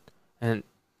of it, and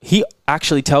he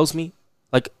actually tells me,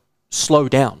 like, slow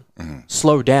down.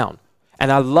 Slow down.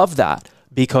 And I love that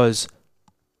because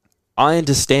I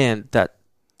understand that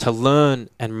to learn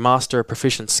and master a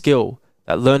proficient skill,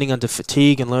 that learning under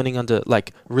fatigue and learning under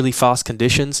like really fast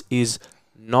conditions is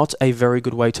not a very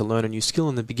good way to learn a new skill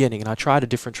in the beginning. And I tried a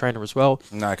different trainer as well.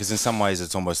 No, because in some ways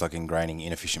it's almost like ingraining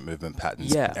inefficient movement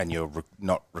patterns. Yeah. And you're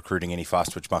not recruiting any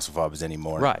fast twitch muscle fibers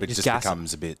anymore. Right. It just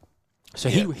becomes a bit... So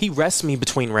he rests me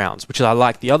between rounds, which I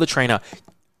like. The other trainer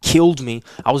killed me.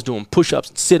 I was doing push-ups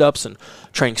and sit-ups and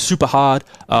training super hard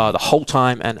the whole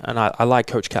time. And I like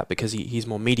Coach Cat because he's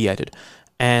more mediated.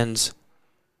 And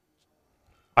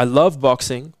I love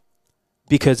boxing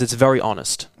because it's very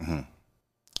honest.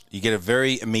 You get a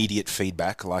very immediate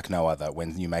feedback like no other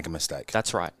when you make a mistake.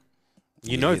 That's right.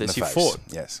 You know this. You fought.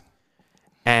 Yes.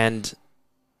 And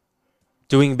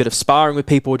doing a bit of sparring with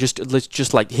people,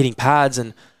 just like hitting pads,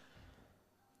 and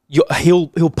he'll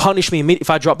punish me immediately if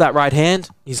I drop that right hand.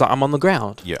 He's like, I'm on the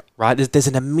ground. Yeah. Right. There's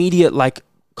an immediate like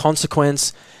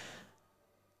consequence,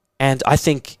 and I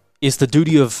think it's the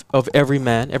duty of every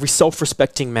man, every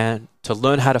self-respecting man, to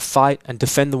learn how to fight and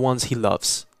defend the ones he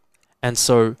loves. And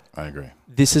so I agree.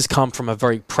 This has come from a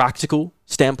very practical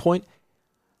standpoint.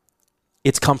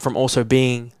 It's come from also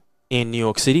being in New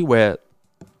York City, where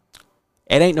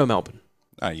it ain't no Melbourne.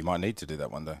 No, you might need to do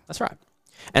that one day. That's right.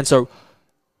 And so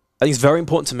I think it's very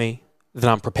important to me that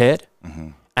I'm prepared,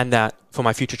 and that for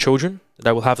my future children that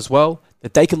I will have as well,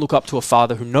 that they can look up to a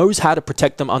father who knows how to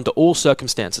protect them under all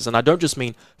circumstances. And I don't just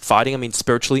mean fighting. I mean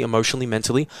spiritually, emotionally,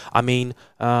 mentally. I mean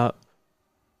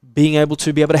being able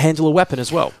to handle a weapon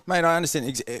as well. Mate, I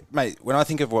understand. Mate, when I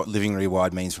think of what living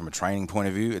rewired means from a training point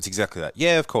of view, it's exactly that.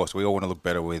 Yeah, of course, we all want to look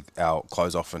better with our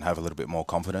clothes off and have a little bit more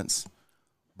confidence.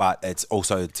 But it's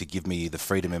also to give me the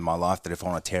freedom in my life that if I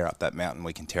want to tear up that mountain,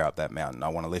 we can tear up that mountain. I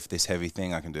want to lift this heavy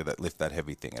thing, I can do that, lift that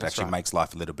heavy thing. It actually makes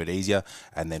life a little bit easier,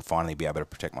 and then finally be able to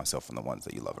protect myself from the ones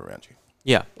that you love around you.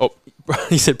 Yeah. Oh,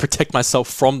 he said protect myself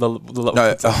from the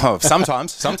no,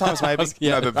 sometimes maybe.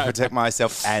 But protect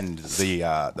myself and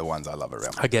the ones I love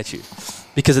around me. I get you.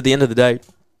 Because at the end of the day,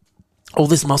 all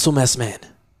this muscle mass, man.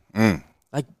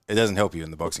 Like, it doesn't help you in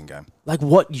the boxing game. Like,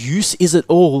 what use is it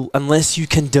all unless you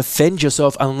can defend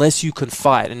yourself, unless you can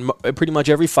fight? And pretty much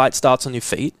every fight starts on your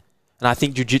feet. And I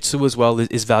think jiu-jitsu as well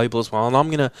is valuable as well. And I'm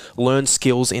going to learn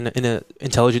skills in an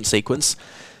intelligent sequence.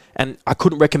 And I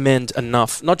couldn't recommend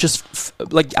enough, not just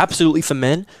absolutely for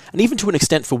men, and even to an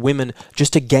extent for women,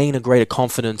 just to gain a greater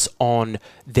confidence on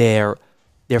their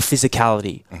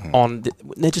physicality.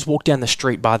 They just walk down the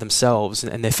street by themselves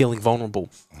and they're feeling vulnerable.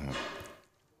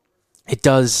 It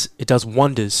does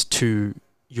wonders to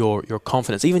your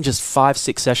confidence. Even just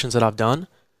 5-6 sessions that I've done,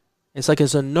 it's like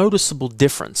there's a noticeable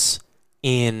difference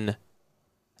in.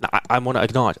 I want to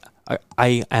acknowledge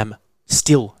I am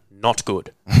still not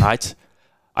good, right?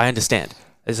 I understand.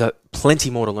 There's plenty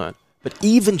more to learn. But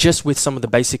even just with some of the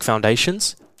basic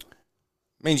foundations...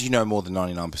 means you know more than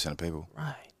 99% of people.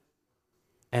 Right.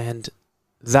 And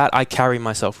that I carry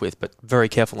myself with, but very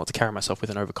careful not to carry myself with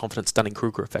an overconfident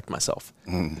Dunning-Kruger effect myself.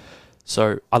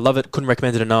 So I love it. Couldn't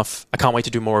recommend it enough. I can't wait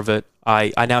to do more of it.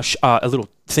 I now... a little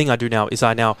thing I do now is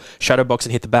I now shadow box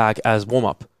and hit the bag as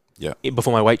warm-up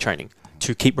before my weight training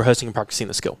to keep rehearsing and practicing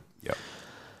the skill. Yeah.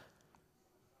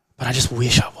 But I just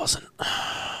wish I wasn't.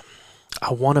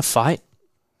 I want to fight,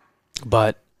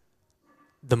 but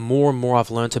the more and more I've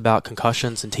learned about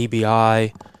concussions and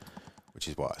TBI... which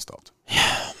is why I stopped.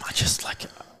 Yeah, I just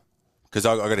because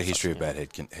I got a history of bad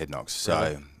head knocks.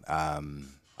 So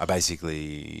I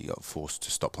basically got forced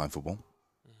to stop playing football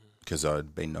because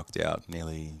I'd been knocked out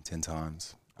nearly 10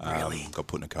 times. Really? Got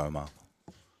put in a coma.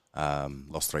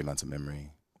 Lost 3 months of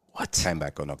memory. What? Came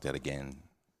back, got knocked out again.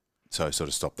 So I sort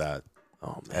of stopped that.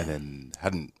 Oh, man. And then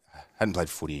hadn't played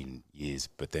footy in years,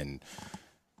 but then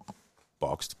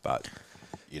boxed. But,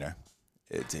 you know,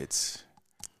 it's...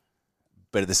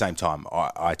 But at the same time,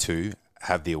 I too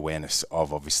have the awareness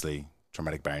of obviously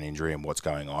traumatic brain injury and what's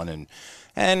going on.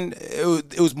 And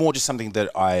it was more just something that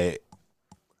I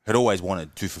had always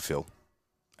wanted to fulfill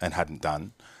and hadn't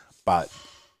done. But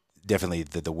definitely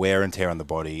the wear and tear on the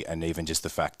body, and even just the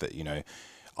fact that, you know,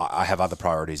 I have other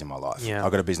priorities in my life. Yeah.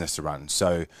 I've got a business to run.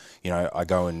 So, you know, I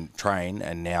go and train,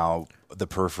 and now the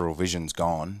peripheral vision's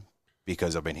gone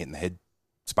because I've been hitting the head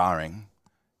sparring.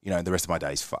 You know, the rest of my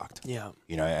day's fucked. Yeah.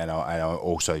 You know, and I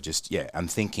also just, I'm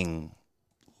thinking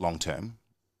long term.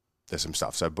 There's some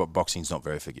stuff. So boxing's not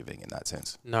very forgiving in that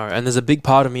sense. No, and there's a big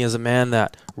part of me as a man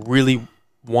that really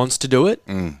wants to do it.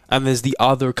 And there's the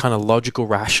other kind of logical,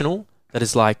 rational that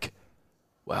is like,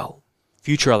 well,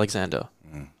 future Alexander,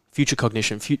 future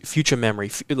cognition, future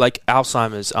memory, like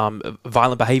Alzheimer's,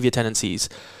 violent behavior tendencies,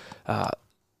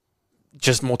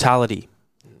 just mortality.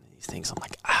 These things, I'm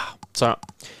like, So...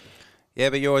 Yeah,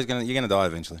 but you're gonna die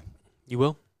eventually. You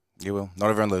will? You will. Not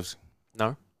everyone lives.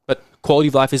 No. But quality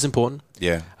of life is important.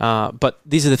 Yeah. But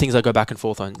these are the things I go back and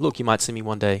forth on. Look, you might see me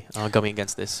one day going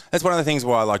against this. That's one of the things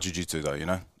why I like jiu-jitsu, though, you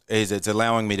know, is it's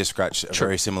allowing me to scratch a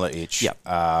very similar itch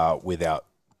without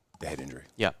the head injury.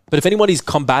 Yeah. But if anybody's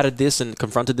combated this and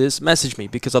confronted this, message me,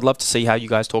 because I'd love to see how you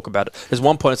guys talk about it. There's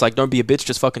one point it's like, don't be a bitch,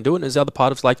 just fucking do it. And there's the other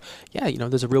part of like, yeah, you know,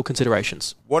 there's a real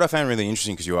considerations. What I found really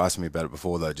interesting, because you were asking me about it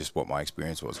before, though, just what my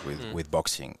experience was with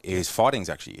boxing, is fighting's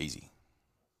actually easy.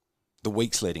 The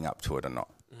weeks leading up to it are not.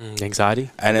 Anxiety,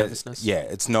 and nervousness.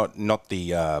 It's not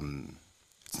the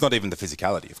it's not even the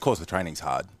physicality. Of course, the training's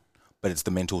hard, but it's the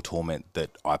mental torment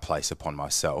that I place upon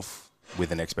myself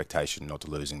with an expectation not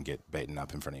to lose and get beaten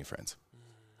up in front of your friends,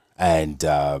 and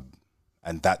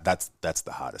that's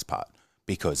the hardest part,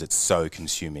 because it's so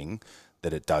consuming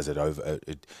that it does the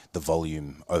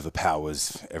volume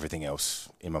overpowers everything else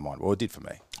in my mind. Well, it did for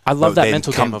me. I love that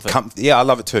mental game of it. I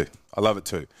love it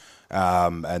too.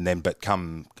 And then, but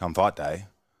come fight day,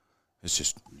 it's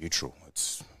just neutral.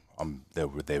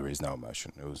 There is no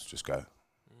emotion. It was just go.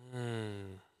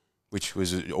 Which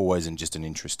was always just an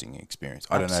interesting experience.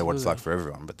 I don't know what it's like for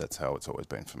everyone, but that's how it's always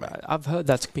been for me. I've heard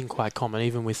that's been quite common,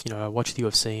 even with, you know, I watch the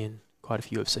UFC and quite a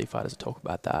few UFC fighters talk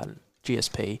about that. And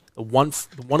GSP, one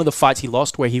of the fights he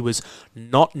lost where he was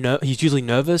he's usually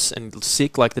nervous and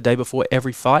sick like the day before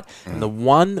every fight, and the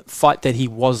one fight that he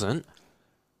wasn't.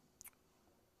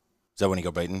 Is that when he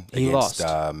got beaten? He lost.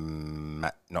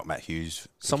 Not Matt Hughes.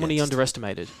 Someone he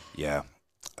underestimated. Yeah.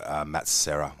 Matt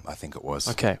Serra, I think it was.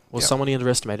 Okay. Well, someone he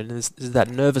underestimated. And there's that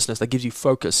nervousness that gives you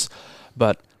focus.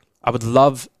 But I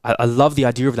love the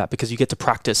idea of that, because you get to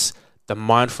practice the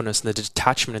mindfulness and the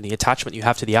detachment and the attachment you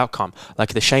have to the outcome,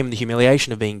 like the shame and the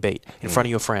humiliation of being beat in front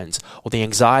of your friends, or the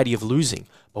anxiety of losing.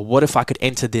 But what if I could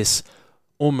enter this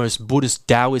almost Buddhist,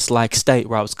 Taoist-like state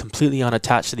where I was completely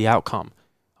unattached to the outcome?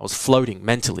 I was floating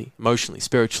mentally, emotionally,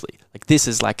 spiritually. Like, this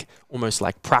is like almost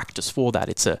like practice for that.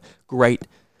 It's a great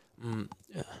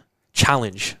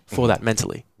challenge for that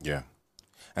mentally. Yeah.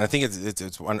 And I think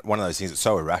it's one of those things that's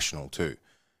so irrational too,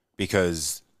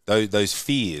 because those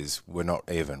fears were not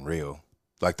even real.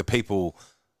 Like, the people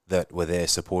that were there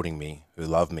supporting me, who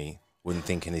love me, wouldn't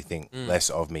think anything less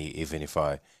of me even if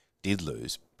I did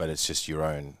lose. But it's just your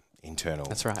own internal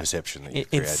perception that you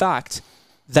create. In fact,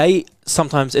 they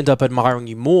sometimes end up admiring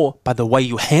you more by the way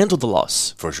you handle the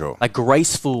loss. For sure. Like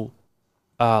graceful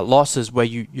losses where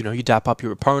you dap up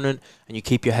your opponent and you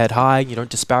keep your head high, you don't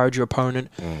disparage your opponent,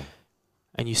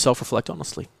 and you self-reflect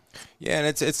honestly. Yeah, and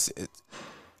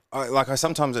I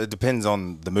sometimes, it depends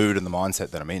on the mood and the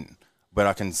mindset that I'm in. But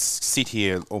I can sit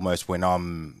here almost when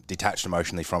I'm detached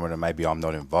emotionally from it and maybe I'm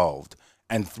not involved,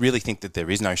 and really think that there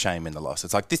is no shame in the loss.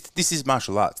 It's like, this is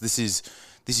martial arts. This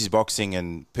is boxing,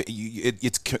 and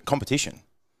it's competition.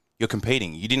 You're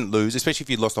competing. You didn't lose, especially if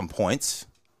you lost on points.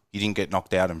 You didn't get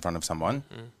knocked out in front of someone.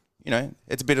 You know,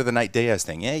 it's a bit of the Nate Diaz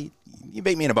thing. Yeah, you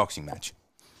beat me in a boxing match,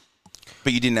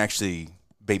 but you didn't actually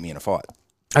beat me in a fight.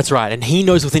 That's right. And he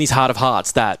knows within his heart of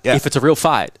hearts that if it's a real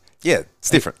fight. Yeah, it's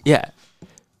different.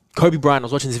 Kobe Bryant, I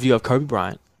was watching this video of Kobe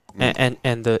Bryant,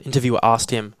 and the interviewer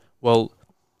asked him, well,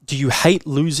 do you hate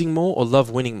losing more or love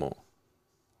winning more?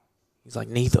 He's like,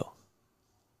 neither.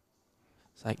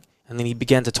 It's like, and then he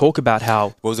began to talk about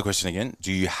how... What was the question again?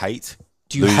 Do you hate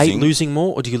losing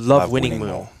more or do you love winning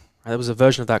more? Right, that was a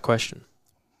version of that question.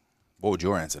 What would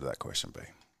your answer to that question be?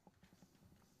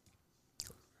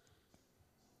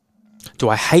 Do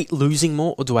I hate losing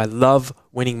more or do I love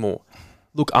winning more?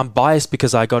 Look, I'm biased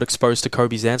because I got exposed to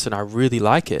Kobe's answer and I really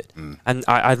like it. And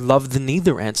I love the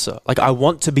neither answer. Like, I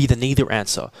want to be the neither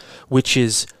answer, which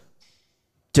is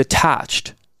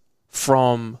detached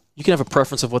from, you can have a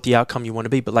preference of what the outcome you want to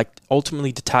be, but like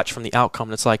ultimately detached from the outcome.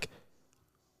 And it's like,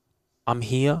 I'm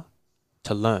here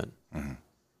to learn.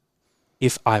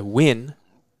 If I win,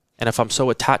 and if I'm so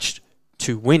attached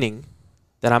to winning,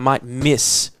 then I might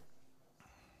miss.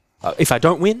 If I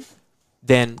don't win,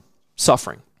 then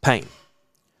suffering, pain.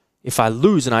 If I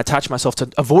lose and I attach myself to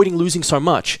avoiding losing so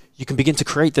much, you can begin to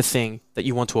create the thing that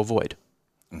you want to avoid.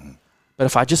 But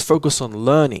if I just focus on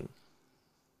learning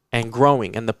and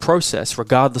growing and the process,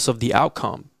 regardless of the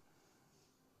outcome,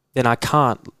 then I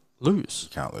can't lose.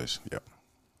 Can't lose, yep.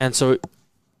 And so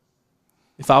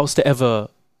if I was to ever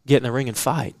get in the ring and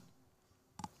fight,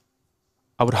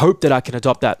 I would hope that I can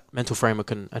adopt that mental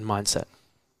framework and mindset.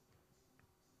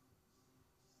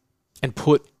 And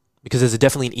because there's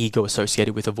definitely an ego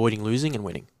associated with avoiding losing and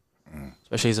winning,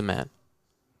 especially as a man.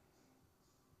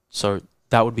 So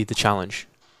that would be the challenge.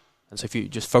 And so if you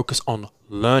just focus on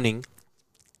learning,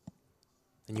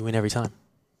 then you win every time.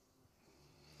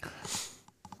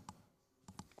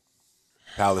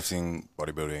 Powerlifting,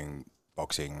 bodybuilding,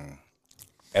 boxing,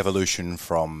 evolution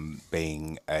from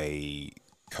being a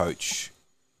coach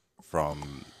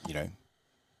from,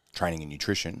 training and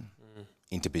nutrition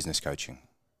into business coaching.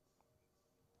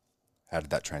 How did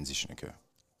that transition occur?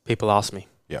 People ask me.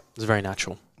 Yeah. It's very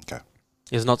natural. Okay.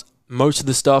 It's not most of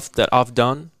the stuff that I've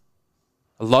done,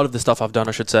 a lot of the stuff I've done,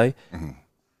 I should say,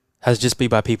 has just been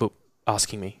by people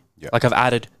asking me. Yeah. Like, I've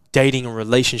added dating and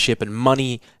relationship and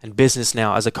money and business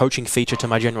now as a coaching feature to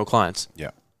my general clients.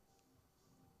 Yeah.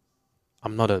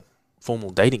 I'm not a formal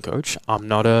dating coach. I'm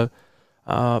not a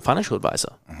financial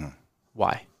advisor.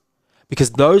 Why?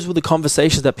 Because those were the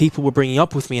conversations that people were bringing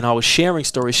up with me, and I was sharing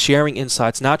stories, sharing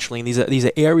insights naturally. And these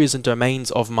are areas and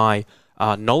domains of my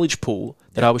knowledge pool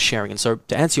that I was sharing. And so,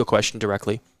 to answer your question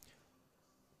directly,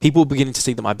 people were beginning to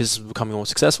see that my business was becoming more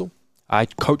successful. I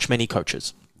coach many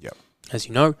coaches. Yep. As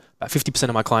you know, about 50%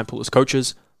 of my client pool is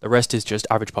coaches. The rest is just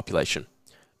average population,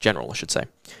 general, I should say.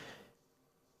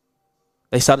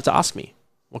 They started to ask me,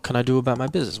 what can I do about my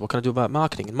business? What can I do about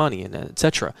marketing and money and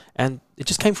etc.? And it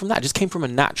just came from that. It just came from a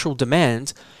natural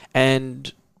demand.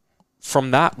 And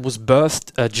from that was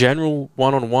birthed a general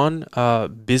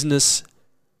one-on-one business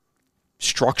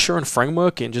structure and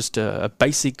framework in just a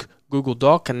basic Google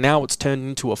Doc. And now it's turned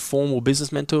into a formal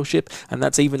business mentorship. And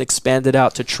that's even expanded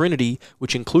out to Trinity,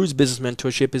 which includes business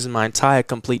mentorship, is in my entire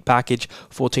complete package,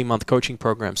 14-month coaching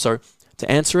program. So to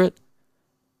answer it,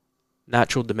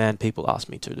 natural demand, people ask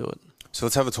me to do it. So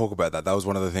let's have a talk about that. That was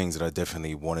one of the things that I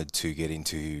definitely wanted to get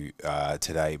into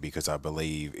today, because I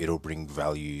believe it'll bring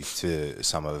value to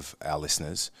some of our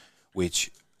listeners,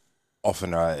 which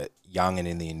often are young and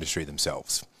in the industry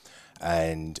themselves.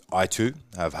 And I too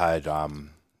have had,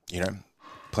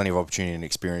 plenty of opportunity and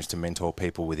experience to mentor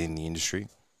people within the industry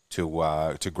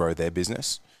to grow their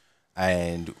business.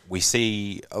 And we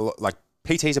see a lot, like,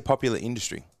 PT is a popular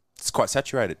industry. It's quite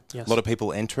saturated. Yes. A lot of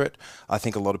people enter it. I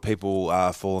think a lot of people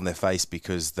fall on their face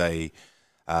because they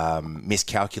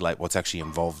miscalculate what's actually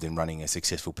involved in running a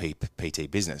successful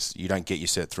PT business. You don't get your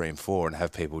Cert 3 and 4 and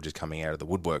have people just coming out of the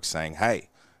woodwork saying, hey,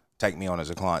 take me on as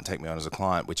a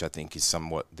client, which I think is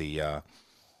somewhat the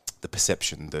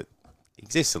perception that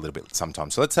exists a little bit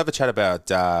sometimes. So let's have a chat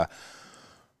about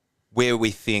where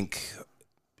we think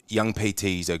young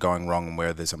PTs are going wrong and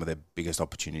where there's some of their biggest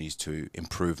opportunities to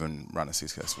improve and run a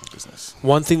successful business.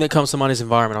 One thing that comes to mind is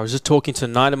environment. I was just talking to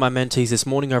 9 of my mentees this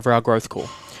morning over our growth call.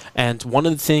 And one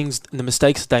of the things, the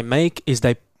mistakes that they make is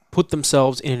they put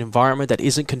themselves in an environment that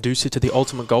isn't conducive to the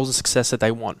ultimate goals and success that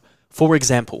they want. For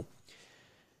example,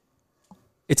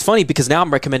 it's funny because now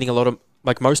I'm recommending a lot of,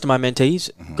 like most of my mentees,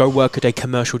 go work at a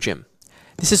commercial gym.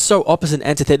 This is so opposite and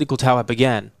antithetical to how I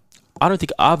began. I don't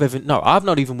think I've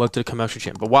not even worked at a commercial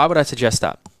gym. But why would I suggest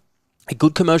that? A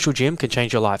good commercial gym can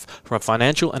change your life from a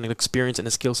financial and an experience and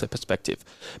a skill set perspective,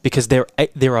 because they're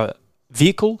a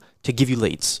vehicle to give you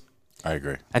leads. I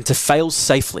agree. And to fail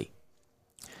safely.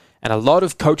 And a lot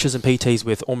of coaches and PTs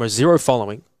with almost zero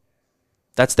following,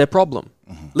 that's their problem.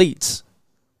 Leads.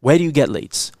 Where do you get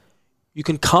leads? You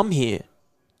can come here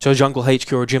to a Jungle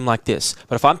HQ or a gym like this.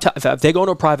 But if they're going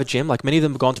to a private gym, like many of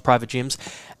them have gone to private gyms,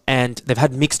 and they've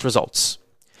had mixed results.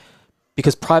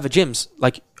 Because private gyms,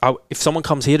 like if someone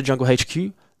comes here to Jungle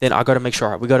HQ, then I got to make sure,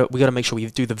 all right, we got to make sure we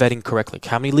do the vetting correctly.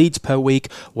 How many leads per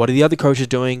week? What are the other coaches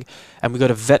doing? And we got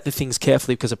to vet the things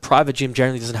carefully, because a private gym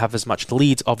generally doesn't have as much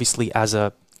leads, obviously, as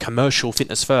a commercial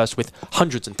fitness first with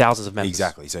hundreds and thousands of members.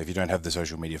 Exactly. So if you don't have the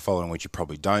social media following, which you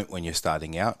probably don't when you're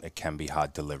starting out, it can be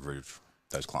hard to leverage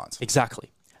those clients.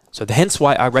 Exactly. So hence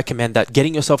why I recommend that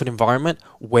getting yourself an environment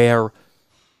where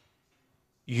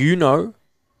you know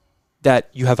that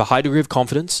you have a high degree of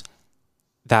confidence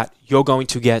that you're going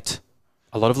to get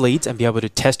a lot of leads and be able to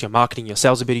test your marketing, your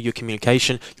sales ability, your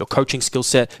communication, your coaching skill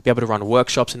set, be able to run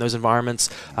workshops in those environments,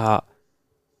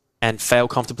 and fail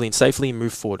comfortably and safely and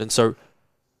move forward. And so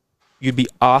you'd be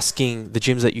asking the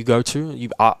gyms that you go to, you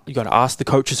got to ask the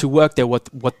coaches who work there what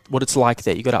it's like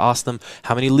there. You got to ask them,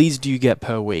 how many leads do you get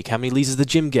per week? How many leads does the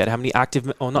gym get? How many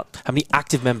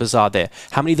active members are there?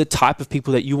 How many of the type of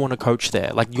people that you want to coach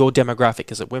there? Like your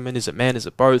demographic, is it women? Is it men? Is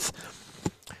it both?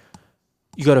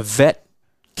 You got to vet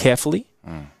carefully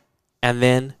and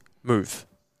then move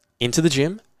into the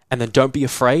gym, and then don't be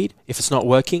afraid if it's not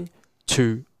working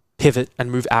to pivot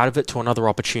and move out of it to another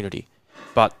opportunity.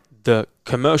 But the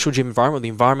commercial gym environment, the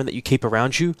environment that you keep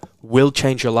around you, will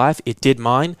change your life. It did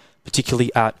mine,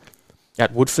 particularly at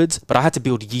Woodford's, but I had to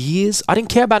build years. I didn't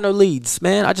care about no leads,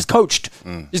 man. I just coached.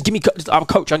 Just give me, I'm a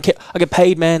coach. I don't care. I get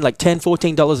paid, man, like $10,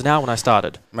 $14 an hour when I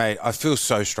started. Mate, I feel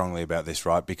so strongly about this,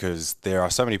 right? Because there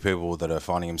are so many people that are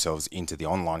finding themselves into the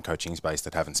online coaching space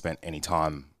that haven't spent any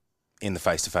time in the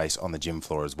face-to-face on the gym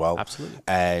floor as well. Absolutely.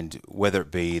 And whether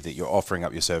it be that you're offering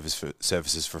up your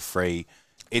services for free,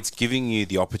 it's giving you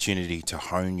the opportunity to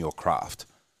hone your craft,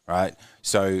 right?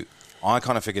 So I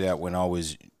kind of figured out when I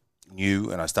was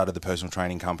new and I started the personal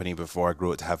training company before I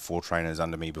grew it to have 4 trainers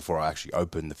under me before I actually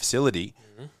opened the facility,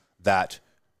 that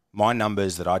my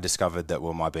numbers that I discovered that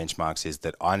were my benchmarks is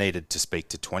that I needed to speak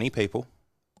to 20 people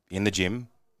in the gym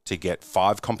to get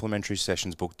 5 complimentary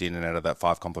sessions booked in, and out of that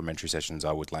 5 complimentary sessions,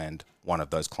 I would land one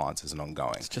of those clients as an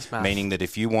ongoing. It's just math. Meaning that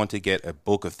if you want to get a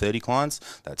book of 30 clients,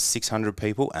 that's 600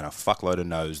 people and a fuckload of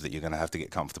no's that you're going to have to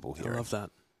get comfortable hearing. I love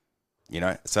that. You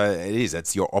know, so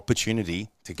it's your opportunity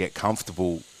to get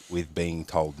comfortable with being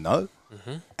told no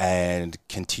and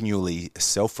continually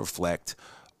self-reflect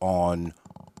on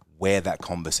where that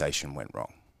conversation went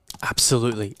wrong.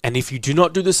 Absolutely. And if you do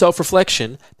not do the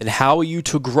self-reflection, then how are you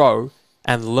to grow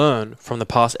and learn from the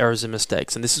past errors and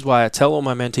mistakes? And this is why I tell all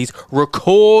my mentees,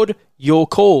 record your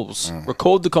calls,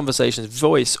 record the conversations,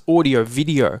 voice, audio,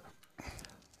 video,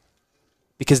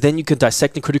 because then you can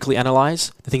dissect and critically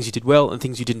analyze the things you did well and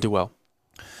things you didn't do well.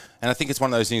 And I think it's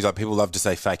one of those things, like, people love to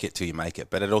say fake it till you make it,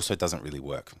 but it also doesn't really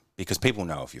work because people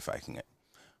know if you're faking it.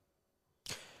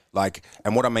 Like,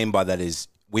 and what I mean by that is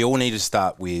we all need to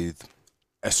start with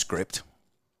a script.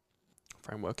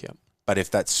 Framework, yeah. But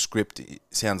if that script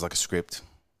sounds like a script,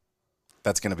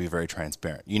 that's going to be very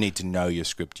transparent. You need to know your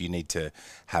script. You need to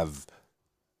have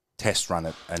test run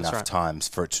it enough times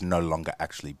for it to no longer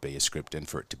actually be a script and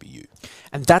for it to be you.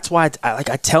 And that's why I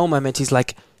tell my mentees,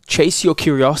 like, chase your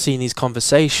curiosity in these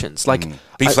conversations. Like,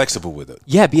 be flexible with it.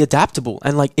 Yeah, be adaptable.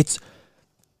 And like, it's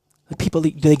people,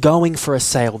 they're going for a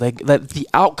sale. The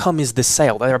outcome is the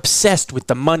sale. They're obsessed with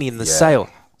the money in the sale.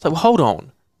 So hold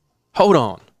on.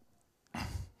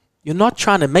 You're not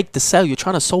trying to make the sale. You're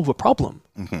trying to solve a problem.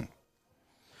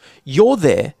 You're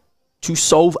there to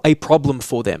solve a problem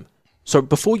for them. So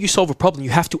before you solve a problem, you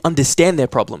have to understand their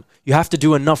problem. You have to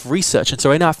do enough research. And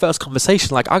so in our first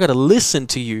conversation, like, I got to listen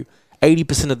to you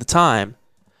 80% of the time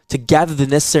to gather the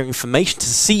necessary information to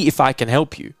see if I can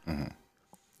help you.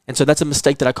 And so that's a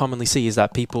mistake that I commonly see, is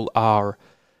that people are,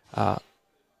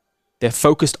 they're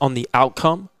focused on the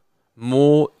outcome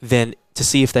more than to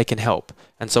see if they can help.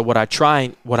 And so what I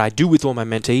do with all my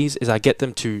mentees is I get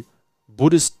them to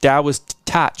Buddhist, Taoist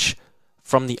detach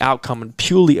from the outcome and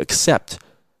purely accept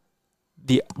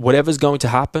whatever's going to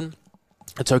happen.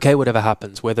 It's okay, whatever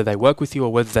happens, whether they work with you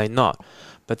or whether they're not,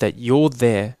 but that you're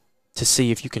there to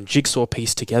see if you can jigsaw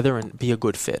piece together and be a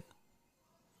good fit.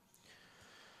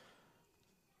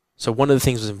 So one of the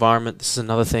things was environment. This is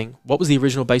another thing. What was the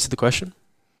original base of the question?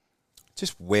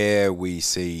 Just where we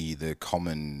see the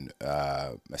common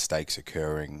mistakes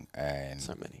occurring, and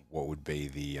so many. What would be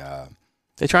the...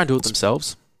 They try and do it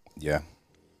themselves. Yeah.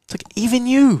 It's like, even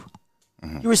you.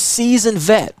 You're a seasoned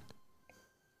vet.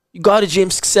 You got a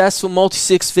gym, successful,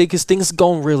 multi-six figures, things are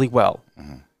going really well.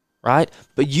 Right?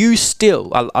 But you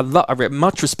still, I have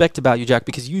much respect about you, Jack,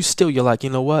 because you're like, you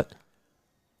know what?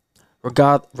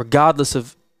 Regardless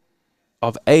of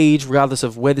age, regardless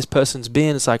of where this person's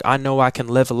been, it's like, I know I can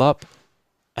level up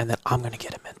and then I'm going to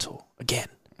get a mentor again.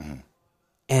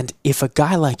 And if a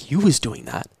guy like you is doing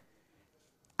that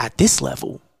at this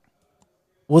level,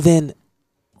 well then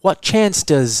what chance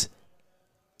does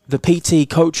the PT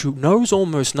coach who knows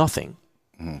almost nothing,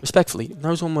 respectfully,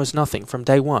 knows almost nothing from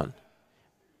day one,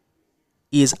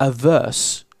 is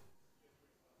averse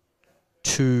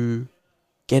to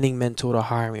getting mentored or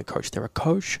hiring a coach. They're a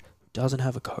coach who doesn't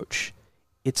have a coach.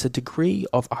 It's a degree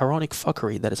of ironic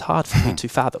fuckery that is hard for me to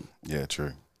fathom. Yeah,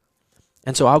 true.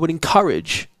 And so I would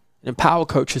encourage and empower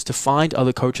coaches to find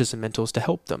other coaches and mentors to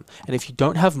help them. And if you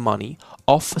don't have money,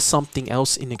 offer something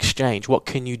else in exchange. What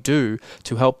can you do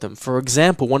to help them? For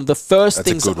example, one of the first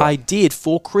things I did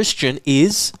for Christian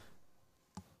is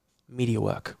media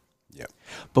work. Yeah.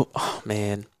 But, oh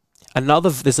man,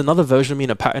 there's another version of me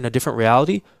in a different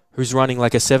reality who's running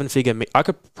like a 7-figure. I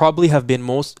could probably have been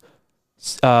more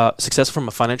successful from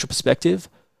a financial perspective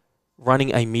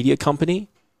running a media company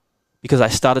because I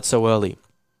started so early.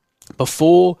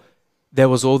 Before there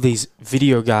was all these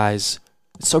video guys,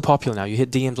 it's so popular now. You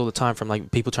hit DMs all the time from like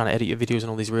people trying to edit your videos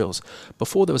and all these reels.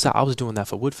 Before there was that, I was doing that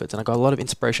for Woodford's, and I got a lot of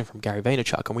inspiration from Gary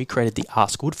Vaynerchuk, and we created the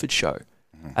Ask Woodford show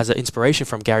as an inspiration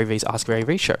from Gary V's Ask Gary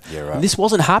V show. Yeah, right. And this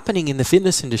wasn't happening in the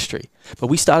fitness industry, but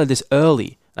we started this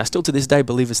early. And I still to this day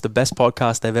believe it's the best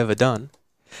podcast they've ever done.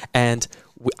 And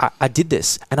I did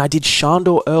this, and I did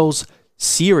Shandor Earl's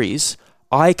series.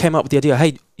 I came up with the idea,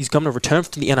 hey, he's going to return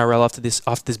to the NRL after this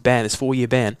ban, this 4-year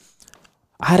ban.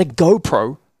 I had a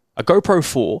GoPro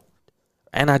 4,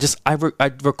 and I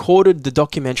recorded the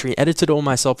documentary, edited all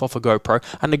myself off a GoPro.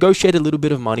 I negotiated a little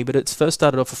bit of money, but it first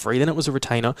started off for free. Then it was a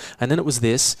retainer, and then it was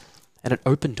this, and it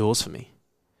opened doors for me.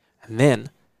 And then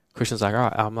Christian's like, all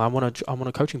right, I want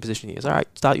a coaching position here. He's all right,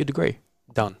 start your degree.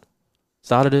 Done.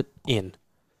 Started it in.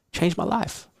 Changed my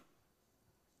life.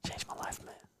 Changed my life,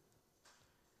 man.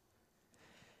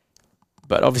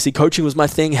 But obviously, coaching was my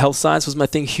thing. Health science was my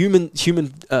thing. Human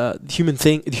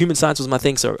science was my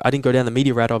thing. So I didn't go down the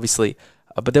media route, obviously.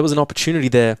 But there was an opportunity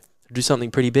there to do something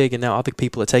pretty big, and now other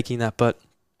people are taking that. But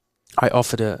I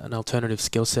offered an alternative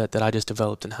skill set that I just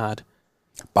developed and had.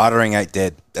 Bartering ain't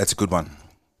dead. That's a good one.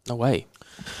 No way.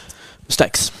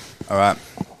 Mistakes. All right.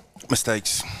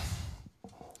 Mistakes.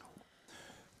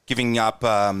 Giving up,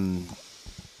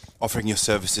 offering your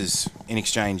services in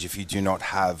exchange if you do not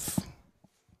have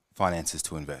finances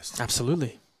to invest.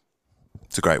 Absolutely.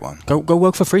 It's a great one. Go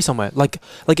work for free somewhere. Like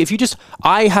if you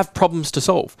I have problems to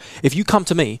solve. If you come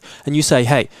to me and you say,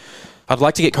 hey, I'd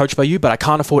like to get coached by you, but I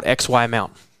can't afford X, Y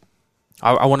amount.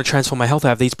 I want to transform my health. I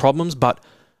have these problems, but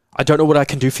I don't know what I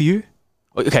can do for you.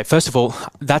 Okay, first of all,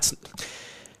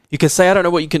 you can say I don't know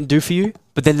what you can do for you,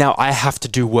 but then now I have to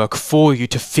do work for you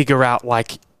to figure out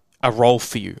like a role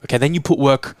for you. Okay, then you put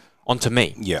work onto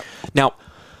me. Yeah. Now,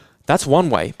 that's one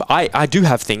way, but I do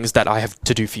have things that I have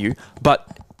to do for you,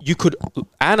 but you could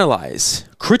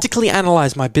critically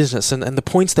analyze my business and the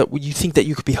points that you think that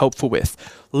you could be helpful with.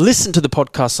 Listen to the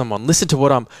podcast, listen to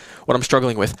what I'm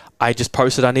struggling with. I just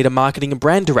posted I need a marketing and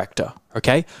brand director,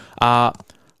 okay? PA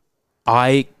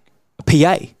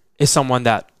is someone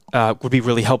that would be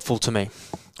really helpful to me.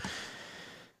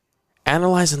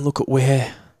 Analyze and look at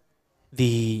where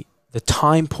the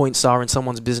time points are in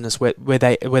someone's business where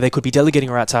they could be delegating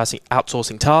or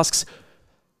outsourcing tasks.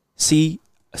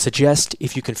 Suggest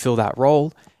if you can fill that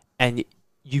role, and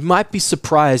you might be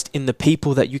surprised in the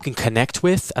people that you can connect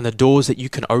with and the doors that you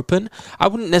can open. I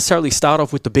wouldn't necessarily start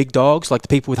off with the big dogs, like the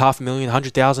people with 500,000,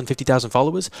 100,000, 50,000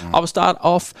 followers. I would start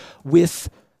off with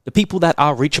the people that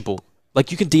are reachable.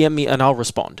 Like you can DM me and I'll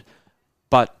respond,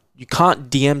 but you can't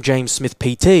DM James Smith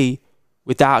PT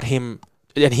without him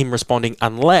responding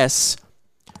unless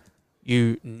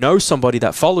you know somebody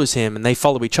that follows him and they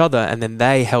follow each other and then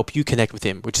they help you connect with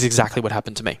him, which is exactly what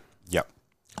happened to me. Yep.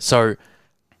 So,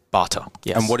 barter,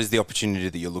 yes. And what is the opportunity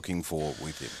that you're looking for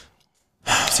with him?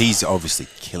 Because he's obviously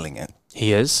killing it.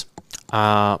 He is.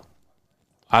 I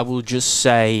will just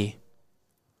say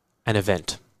an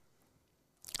event.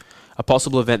 A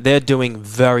possible event. They're doing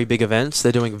very big events.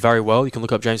 They're doing very well. You can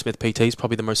look up James Smith PT. He's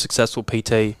probably the most successful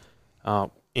PT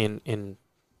in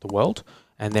the world.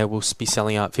 And they will be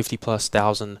selling out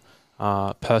 50,000+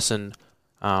 person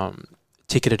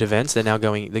ticketed events. They're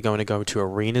going to go to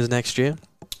arenas next year.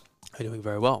 They're doing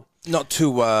very well. Not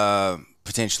to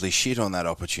potentially shit on that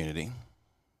opportunity,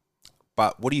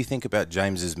 but what do you think about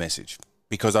James's message?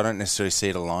 Because I don't necessarily see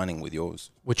it aligning with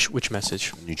yours. Which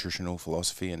message? Nutritional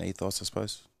philosophy and ethos, I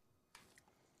suppose.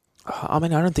 I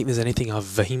mean, I don't think there's anything I've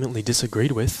vehemently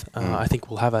disagreed with. I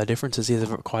think we'll have our differences. He's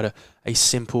quite a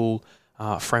simple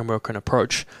framework and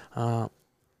approach. But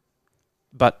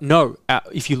no,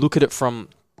 if you look at it from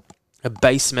a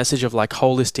base message of like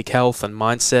holistic health and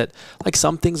mindset, like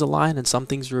some things align and some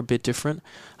things are a bit different.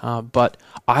 But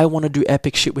I want to do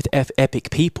epic shit with epic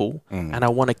people, and I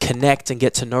want to connect and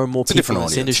get to know more people in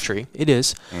this industry. It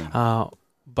is.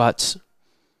 But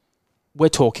we're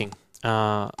talking.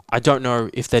 I don't know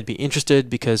if they'd be interested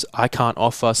because I can't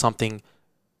offer something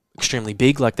extremely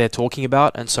big like they're talking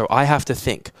about, and so I have to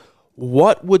think,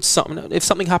 what would if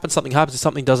something happens, something happens. If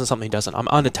something doesn't. I'm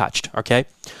unattached, okay?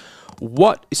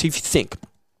 So if you think,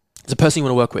 as a person you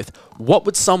want to work with, what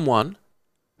would someone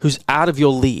who's out of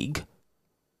your league,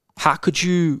 how could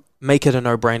you make it a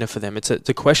no-brainer for them? It's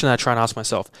a question that I try and ask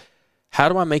myself. How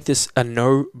do I make this a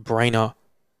no-brainer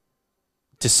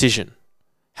decision?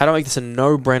 How do I make this a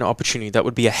no-brainer opportunity? That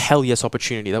would be a hell yes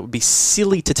opportunity. That would be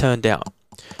silly to turn down.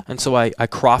 And so I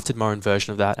crafted my own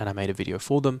version of that, and I made a video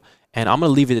for them. And I'm going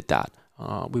to leave it at that.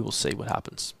 We will see what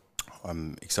happens.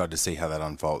 I'm excited to see how that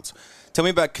unfolds. Tell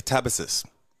me about Catabasis.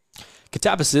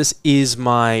 Catabasis is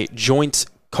my joint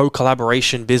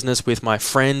co-collaboration business with my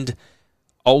friend,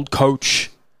 old coach,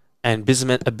 and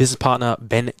business partner,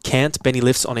 Ben Cant. Benny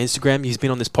Lifts on Instagram. He's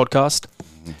been on this podcast.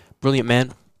 Brilliant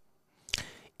man.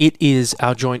 It is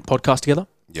our joint podcast together.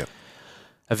 Yep.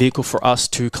 A vehicle for us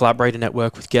to collaborate and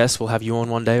network with guests. We'll have you on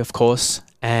one day, of course.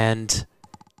 And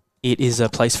it is a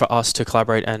place for us to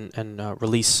collaborate and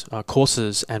release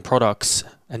courses and products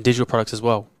and digital products as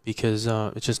well. Because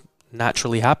it just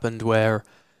naturally happened where,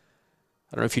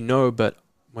 I don't know if you know, but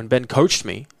when Ben coached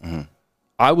me,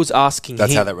 I was asking him.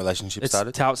 That's how that relationship started?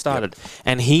 That's how it started. Yep.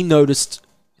 And he noticed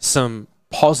some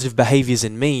positive behaviors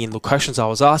in me and the questions I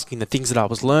was asking, the things that I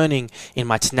was learning, in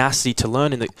my tenacity to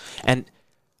learn. And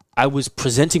I was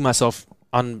presenting myself,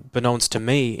 unbeknownst to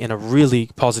me, in a really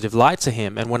positive light to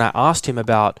him. And when I asked him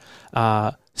about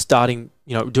starting,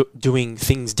 doing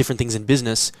different things in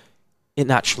business, it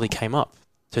naturally came up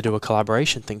to do a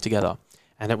collaboration thing together.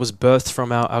 And it was birthed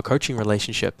from our coaching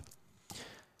relationship.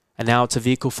 And now it's a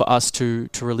vehicle for us to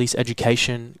release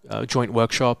education, joint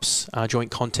workshops,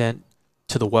 joint content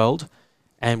to the world.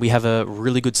 And we have a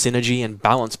really good synergy and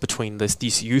balance between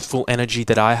this youthful energy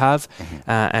that I have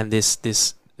and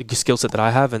this skill set that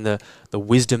I have and the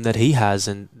wisdom that he has.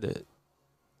 And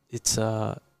it's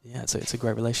a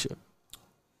great relationship.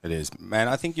 It is. Man,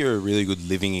 I think you're a really good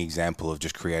living example of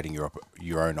just creating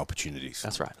your own opportunities.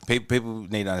 That's right. People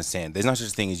need to understand there's no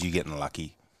such thing as you getting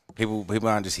lucky. People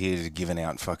aren't just here to giving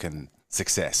out fucking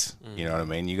success. You know what I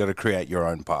mean? You got to create your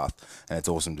own path, and it's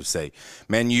awesome to see.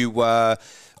 Man, you were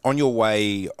on your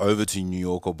way over to New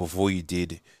York, or before you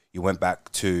did, you went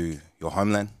back to your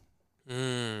homeland,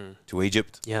 to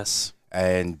Egypt. Yes.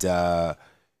 And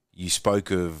you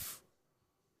spoke of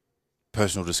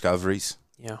personal discoveries.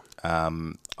 Yeah.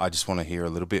 I just want to hear a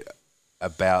little bit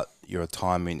about your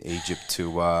time in Egypt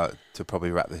to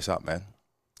probably wrap this up, man.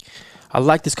 I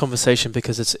like this conversation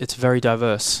because it's very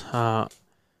diverse. Place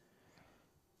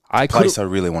I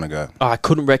really want to go. I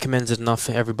couldn't recommend it enough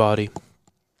for everybody.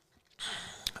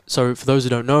 So for those who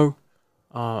don't know,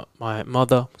 my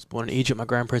mother was born in Egypt. My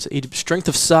grandparents are Egypt. Strength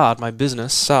of Saad, my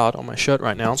business, Saad, on my shirt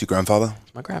right now. It's your grandfather?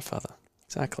 My grandfather,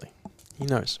 exactly. He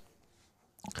knows.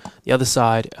 The other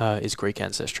side is Greek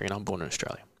ancestry, and I'm born in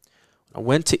Australia. I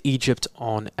went to Egypt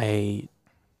on a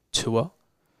tour.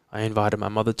 I invited my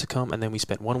mother to come, and then we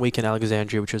spent 1 week in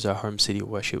Alexandria, which was our home city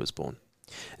where she was born.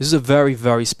 This is a very,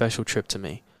 very special trip to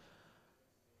me.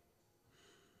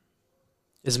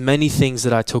 There's many things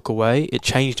that I took away. It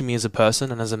changed me as a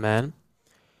person and as a man.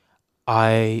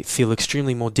 I feel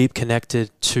extremely more deep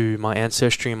connected to my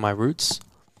ancestry and my roots.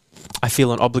 I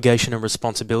feel an obligation and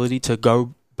responsibility to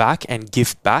go back and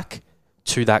give back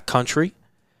to that country,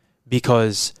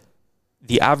 because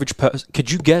the average person,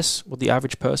 could you guess what the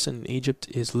average person in Egypt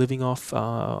is living off?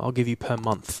 I'll give you per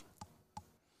month.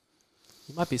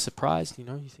 You might be surprised, you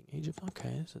think Egypt, okay,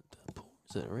 is it poor?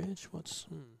 Is it rich?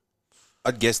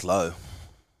 I'd guess low.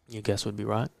 Your guess would be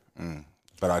right.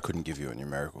 But I couldn't give you a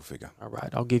numerical figure. All right,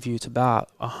 I'll give you, it's about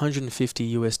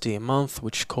 150 USD a month,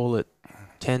 which call it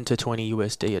 10 to 20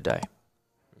 USD a day.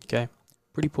 Okay,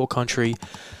 pretty poor country.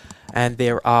 And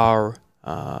there are,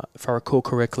 if I recall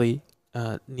correctly,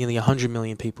 nearly 100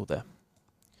 million people there.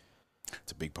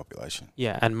 It's a big population.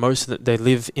 Yeah, and most of they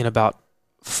live in about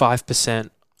 5%.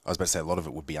 I was about to say a lot of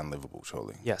it would be unlivable,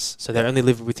 surely. Yes, so they only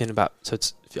live within about, so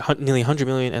it's nearly 100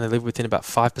 million, and they live within about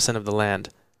 5% of the land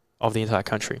of the entire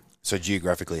country. So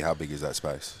geographically, how big is that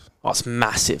space? Oh, it's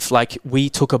massive. Like, we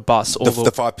took a bus. The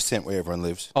 5% where everyone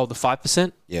lives? Oh, the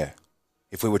 5%? Yeah.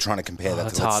 If we were trying to compare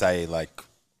that to, let's say, like...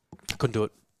 I couldn't do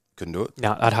it. Couldn't do it?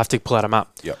 Now, I'd have to pull out a map.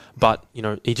 Yep. But,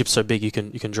 Egypt's so big, you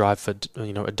can drive for,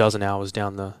 a dozen hours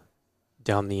down the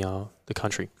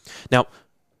country. Now,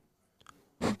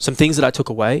 some things that I took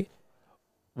away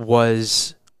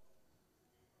was...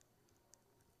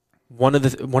 One of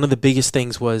the biggest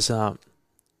things was...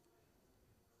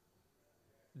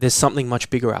 there's something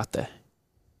much bigger out there.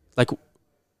 Like,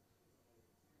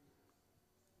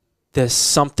 there's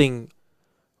something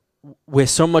we're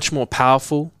so much more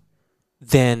powerful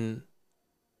than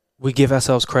we give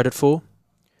ourselves credit for.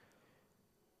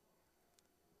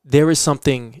 There is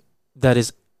something that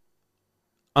is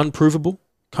unprovable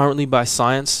currently by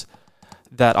science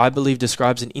that I believe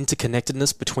describes an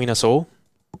interconnectedness between us all.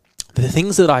 The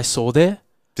things that I saw there...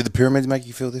 Did the pyramids make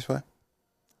you feel this way?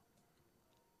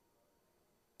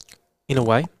 In a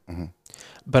way. Mm-hmm.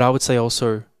 But I would say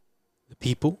also the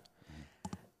people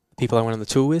I went on the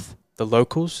tour with, the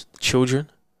locals, the children,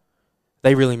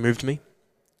 they really moved me.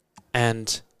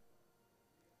 And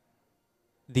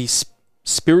these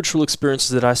spiritual experiences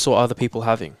that I saw other people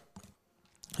having.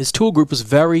 His tour group was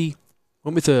went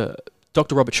with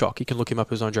Dr. Robert Schoch. You can look him up,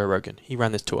 he was on Joe Rogan. He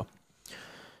ran this tour.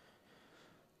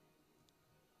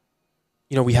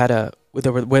 You know, we had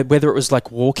whether it was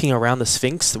like walking around the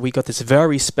Sphinx, we got this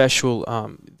very special,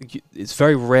 it's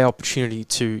very rare opportunity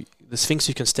to, the Sphinx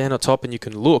you can stand on top and you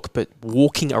can look, but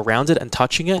walking around it and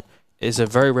touching it is a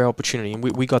very rare opportunity, and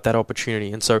we got that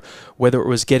opportunity. And so whether it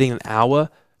was getting an hour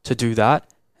to do that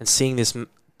and seeing this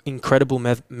incredible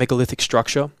megalithic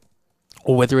structure,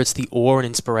 or whether it's the awe and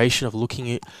inspiration of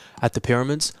looking at the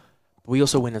pyramids, we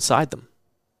also went inside them,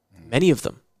 many of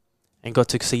them, and got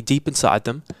to see deep inside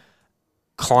them,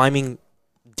 climbing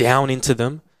down into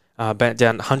them,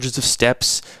 down hundreds of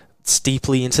steps,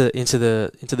 steeply into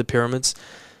the pyramids.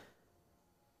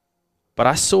 But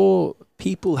I saw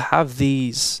people have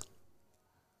these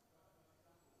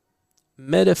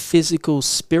metaphysical,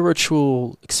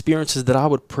 spiritual experiences that I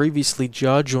would previously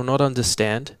judge or not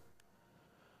understand,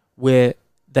 where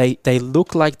they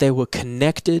look like they were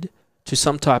connected to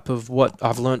some type of what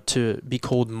I've learned to be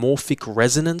called morphic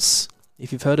resonance.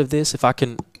 If you've heard of this, if I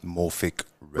can... Morphic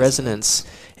resonance.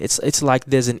 It's like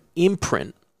there's an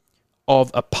imprint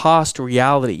of a past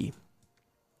reality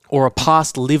or a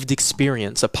past lived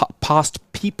experience, past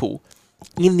people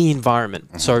in the environment.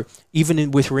 Mm-hmm. So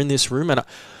even we're in this room, and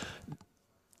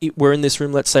we're in this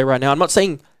room, let's say right now, I'm not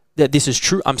saying that this is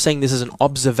true, I'm saying this is an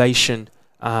observation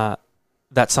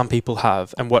that some people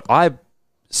have, and what I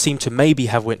seem to maybe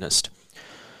have witnessed.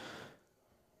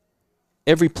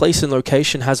 Every place and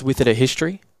location has with it a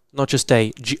history, not just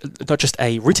a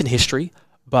written history,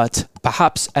 but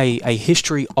perhaps a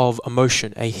history of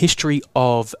emotion, a history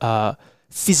of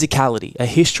physicality, a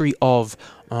history of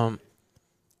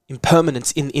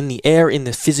impermanence in the air, in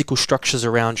the physical structures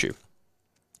around you.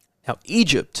 Now,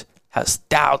 Egypt has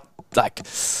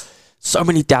so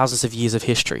many thousands of years of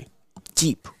history,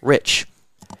 deep, rich,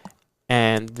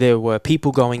 and there were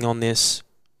people going on this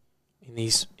in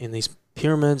these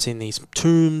pyramids, in these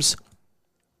tombs,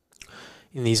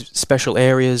 in these special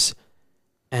areas,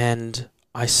 and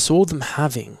I saw them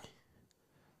having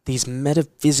these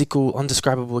metaphysical,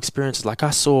 undescribable experiences. Like I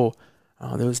saw,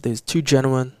 there's two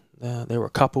gentlemen, they were a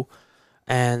couple,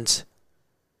 and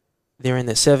they're in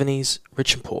their 70s,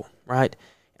 rich and poor, right?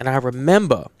 And I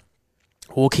remember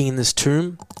walking in this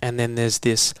tomb, and then there's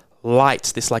this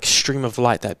light, this like stream of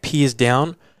light that peers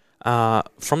down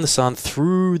from the sun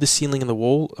through the ceiling and the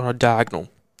wall on a diagonal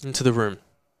into the room.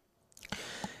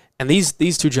 And these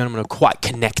two gentlemen are quite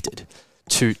connected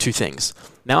to things.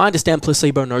 Now, I understand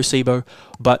placebo, nocebo,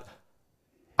 but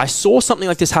I saw something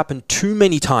like this happen too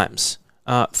many times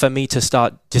for me to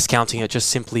start discounting it just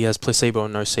simply as placebo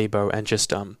and nocebo and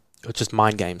just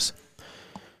mind games.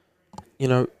 You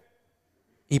know,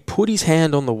 he put his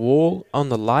hand on the wall, on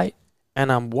the light,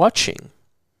 and I'm watching,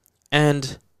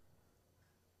 and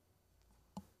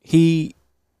he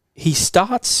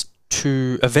starts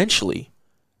to eventually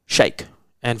shake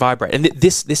and vibrate. And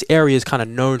this area is kind of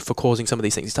known for causing some of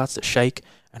these things. He starts to shake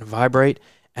and vibrate,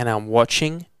 and I'm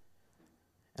watching,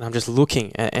 and I'm just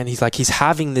looking, and he's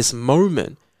having this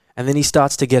moment, and then he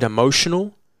starts to get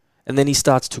emotional, and then he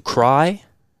starts to cry.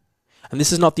 And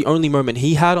this is not the only moment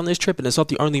he had on this trip, and it's not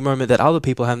the only moment that other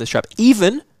people have on this trip.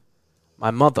 Even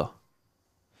my mother.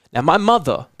 Now, my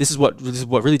mother, this is what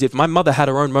really did. My mother had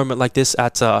her own moment like this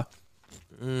at,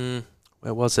 where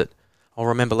was it? I'll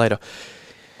remember later.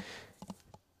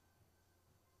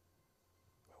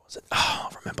 Where was it? Oh,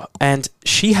 I'll remember. And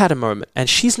she had a moment, and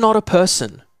she's not a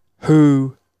person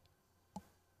who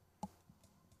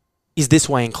is this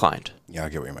way inclined. Yeah, I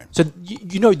get what you mean. So,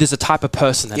 you know, there's a type of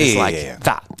person that is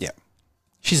that. Yeah.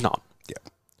 She's not. Yeah.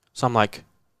 So I'm like,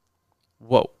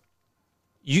 whoa.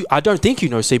 I don't think you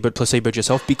know placeboed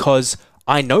yourself, because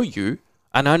I know you,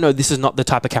 and I know this is not the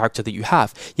type of character that you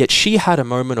have. Yet she had a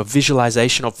moment of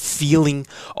visualization, of feeling,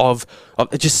 of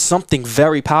just something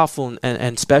very powerful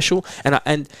and special.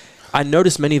 And I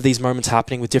noticed many of these moments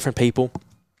happening with different people,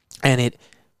 and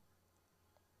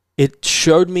it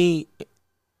showed me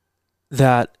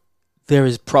that there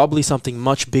is probably something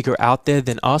much bigger out there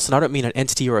than us. And I don't mean an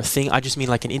entity or a thing. I just mean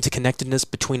like an interconnectedness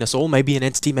between us all. Maybe an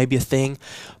entity, maybe a thing.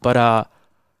 But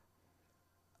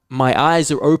my eyes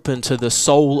are open to the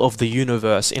soul of the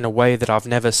universe in a way that I've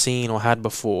never seen or had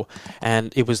before.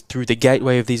 And it was through the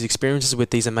gateway of these experiences with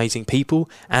these amazing people,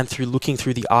 and through looking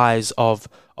through the eyes of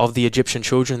the Egyptian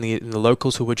children, the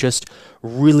locals who were just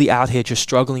really out here just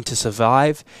struggling to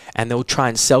survive. And they'll try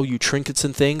and sell you trinkets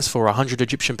and things for 100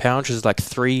 Egyptian pounds, which is like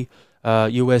 $3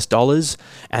 US.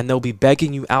 And they'll be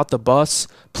begging you out the bus,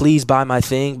 please buy my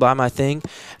thing, buy my thing.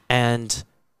 And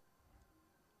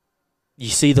you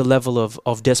see the level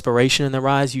of desperation in their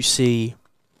eyes. You see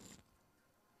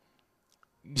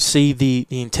the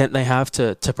intent they have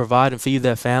to provide and feed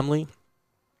their family,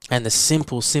 and the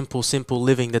simple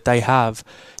living that they have.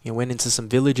 You know, went into some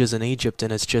villages in Egypt,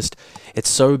 and it's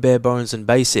so bare bones and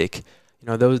basic. You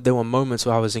know, there were moments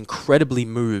where I was incredibly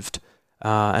moved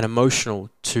and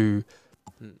emotional to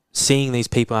seeing these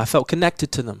people. I felt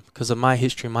connected to them because of my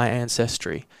history, my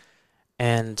ancestry,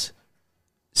 and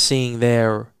seeing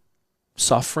their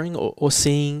suffering, or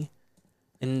seeing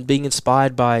and being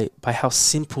inspired by how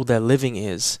simple their living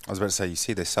is. I was about to say, you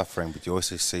see their suffering, but you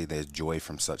also see their joy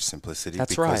from such simplicity.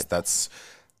 That's because right. That's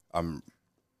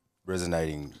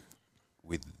resonating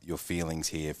with your feelings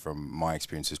here from my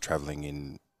experiences traveling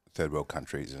in third world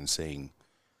countries and seeing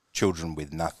children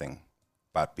with nothing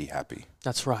but be happy.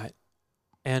 That's right.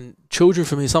 And children,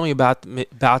 for me, something about them.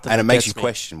 And it makes you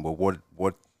question, well,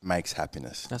 what makes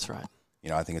happiness? That's right. You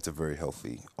know, I think it's a very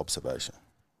healthy observation.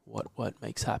 What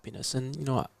makes happiness? And you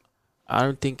know, I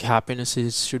don't think happiness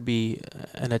should be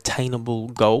an attainable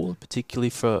goal,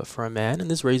 particularly for a man. And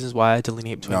there's reasons why I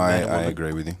delineate between man and woman. I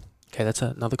agree with you. Okay, that's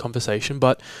another conversation.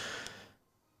 But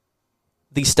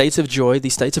these states of joy,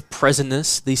 these states of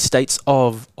presentness, these states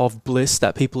of bliss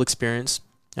that people experience,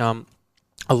 a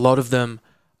lot of them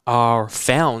are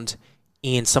found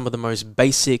in some of the most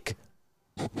basic,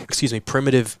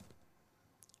 primitive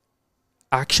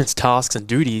actions, tasks, and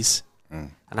duties.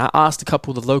 And I asked a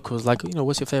couple of the locals, like, you know,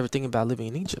 what's your favorite thing about living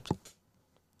in Egypt?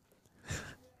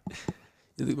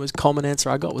 The most common answer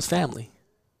I got was family.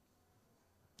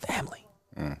 Family.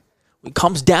 It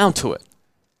comes down to it.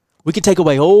 We can take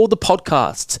away all the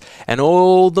podcasts and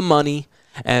all the money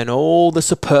and all the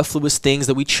superfluous things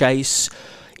that we chase,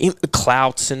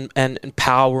 clouts and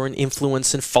power and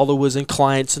influence and followers and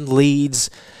clients and leads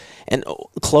and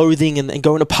clothing and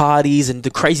going to parties and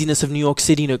the craziness of New York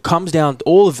City. And it comes down to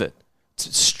all of it.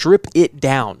 Strip it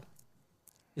down.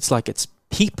 It's like it's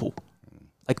people.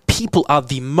 Like people are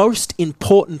the most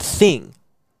important thing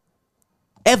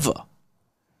ever.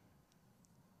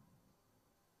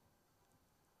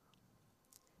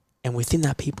 And within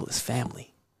that people is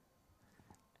family.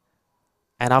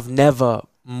 And I've never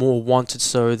more wanted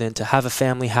so than to have a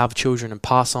family, have children, and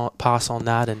pass on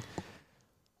that. And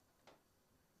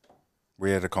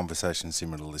we had a conversation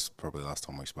similar to this probably last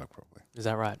time we spoke, probably. Is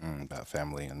that right? About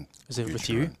family and is it with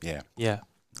you? Yeah. Yeah.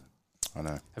 I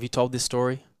know. Have you told this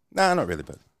story? No, not really,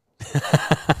 but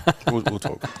we'll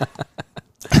talk.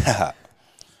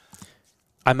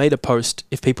 I made a post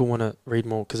if people want to read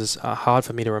more, because it's hard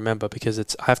for me to remember, because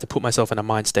I have to put myself in a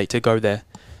mind state to go there.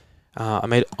 I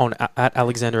made on at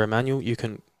Alexander Emmanual. You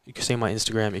can see my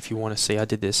Instagram if you want to see. I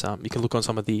did this. You can look on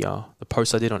some of the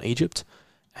posts I did on Egypt,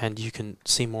 and you can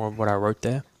see more of what I wrote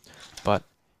there. But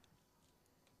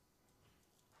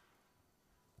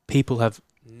people have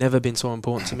never been so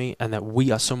important to me, and that we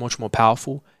are so much more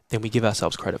powerful than we give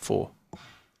ourselves credit for.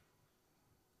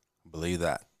 Believe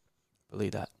that.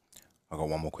 Believe that. I've got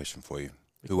one more question for you.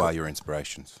 Who are your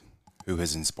inspirations? Who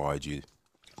has inspired you?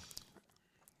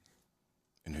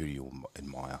 And who do you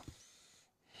admire?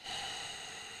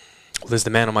 Well, there's the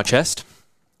man on my chest.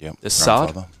 Yep. There's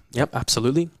Saad. Yep,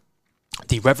 absolutely.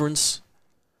 The reverence,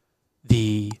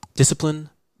 the discipline,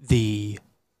 I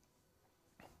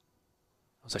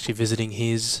was actually visiting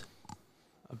his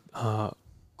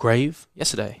grave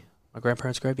yesterday, my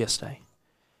grandparents' grave yesterday.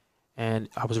 And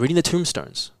I was reading the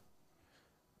tombstones.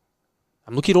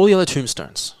 I'm looking at all the other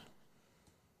tombstones.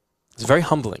 It's very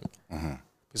humbling. Mm-hmm.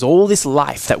 There's all this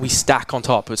life that we stack on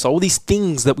top. It's all these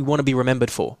things that we want to be remembered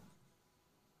for.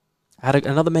 I had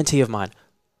another mentee of mine.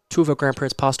 2 of her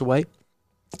grandparents passed away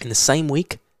in the same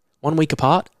week, 1 week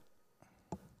apart.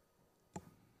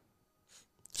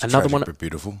 It's another tragic, one, but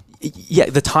beautiful. Yeah,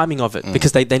 the timing of it,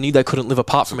 because they knew they couldn't live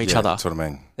apart from each other. That's what I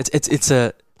mean. It's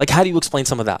a, like, how do you explain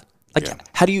some of that? Like,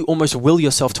 how do you almost will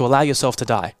yourself to allow yourself to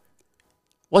die?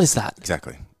 What is that?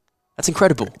 Exactly. That's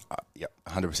incredible. Yeah,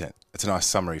 100%. It's a nice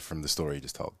summary from the story you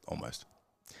just told, almost.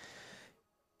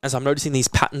 As I'm noticing these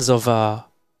patterns of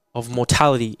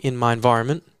mortality in my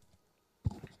environment,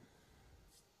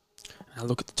 I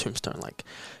look at the tombstone, like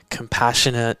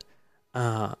compassionate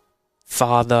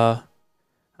father,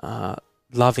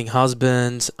 loving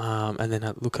husband, and then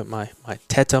I look at my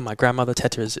teta, my grandmother.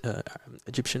 Teta is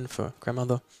Egyptian for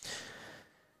grandmother,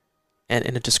 and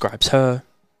it describes her,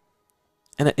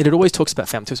 and it always talks about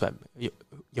family. It talks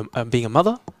about being a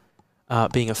mother,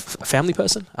 being a family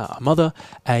person, a mother,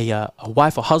 a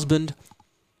wife or husband,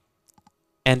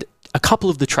 and a couple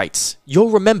of the traits.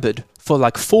 You're remembered for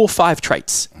like 4 or 5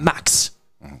 traits, max.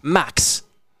 Max.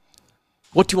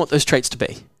 What do you want those traits to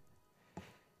be?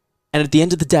 And at the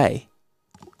end of the day,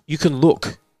 you can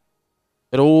look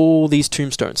at all these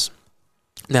tombstones.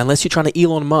 Now, unless you're trying to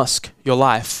Elon Musk your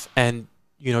life and,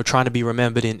 you know, trying to be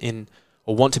remembered in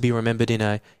or want to be remembered in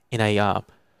a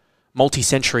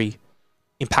multi-century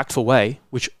impactful way,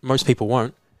 which most people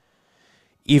won't,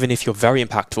 even if you're very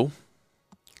impactful.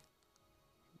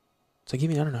 So give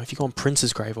me, I don't know, if you go on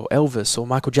Prince's grave or Elvis or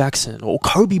Michael Jackson or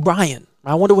Kobe Bryant.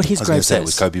 I wonder what his grave says.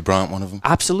 Was Kobe Bryant one of them?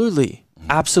 Absolutely.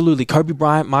 Absolutely. Kobe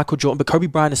Bryant, Michael Jordan, but Kobe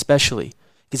Bryant especially,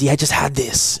 because he had just had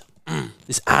this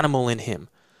animal in him.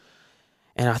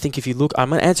 And I think if you look, I'm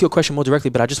going to answer your question more directly,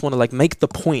 but I just want to like make the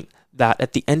point that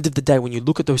at the end of the day, when you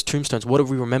look at those tombstones, what are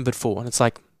we remembered for? And it's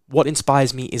like, what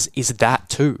inspires me is that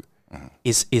too.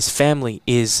 Is family,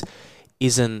 is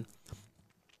the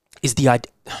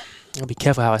idea. I'll be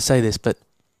careful how I say this, but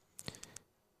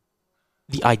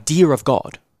the idea of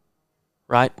God,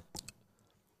 right?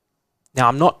 Now,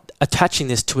 I'm not attaching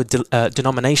this to a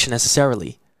denomination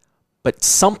necessarily, but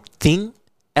something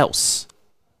else.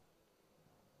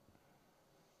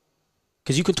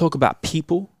 Because you can talk about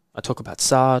people. I talk about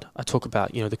Saad. I talk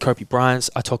about, you know, the Kobe Bryants.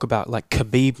 I talk about like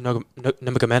Khabib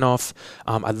Nurmagomedov.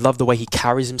 I love the way he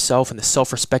carries himself and the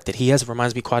self-respect that he has. It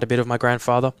reminds me quite a bit of my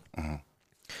grandfather.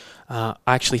 I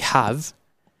actually have,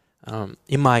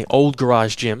 in my old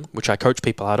garage gym, which I coach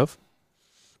people out of,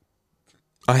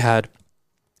 I had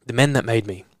the men that made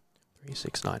me, 3,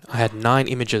 6, 9. I had 9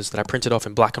 images that I printed off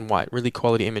in black and white, really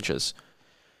quality images.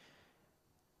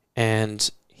 And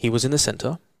he was in the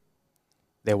center.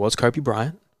 There was Kobe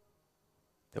Bryant.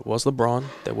 There was LeBron.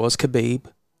 There was Khabib.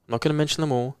 I'm not going to mention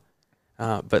them all,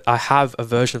 but I have a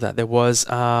version of that. There was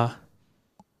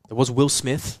Will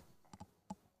Smith.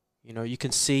 You know, you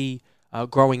can see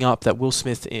growing up that Will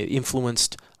Smith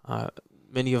influenced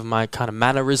many of my kind of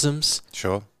mannerisms.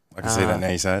 Sure. I can see that now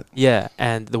you say it. Yeah,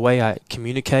 and the way I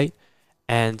communicate.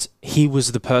 And he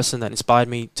was the person that inspired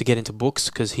me to get into books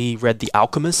because he read The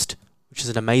Alchemist, which is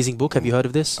an amazing book. Have you heard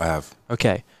of this? I have.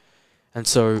 Okay. And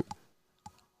so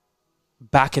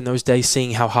back in those days,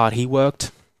 seeing how hard he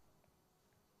worked,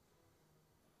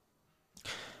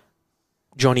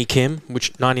 Johnny Kim,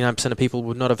 which 99% of people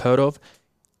would not have heard of,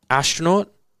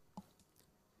 astronaut,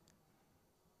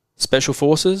 special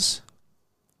forces,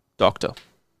 doctor.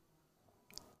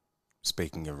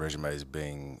 Speaking of resumes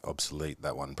being obsolete,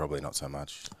 that one probably not so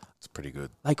much. It's pretty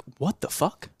good. Like, what the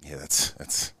fuck? Yeah,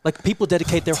 that's like people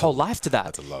dedicate their whole life to that.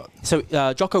 That's a lot. So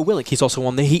Jocko Willink, he's also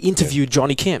on there. He interviewed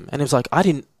Johnny Kim, and it was like,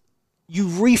 you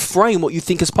reframe what you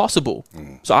think is possible.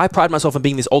 So I pride myself on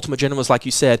being this ultimate generalist, like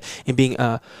you said, in being,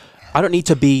 I don't need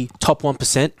to be top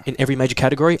 1% in every major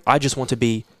category. I just want to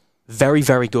be very,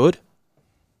 very good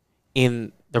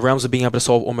in the realms of being able to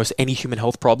solve almost any human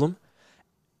health problem.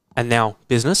 And now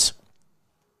business.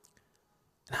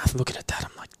 And I'm looking at that,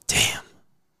 I'm like, damn,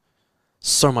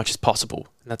 so much is possible.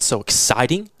 And that's so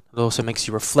exciting. It also makes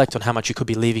you reflect on how much you could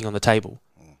be leaving on the table.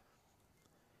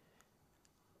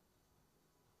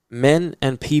 Men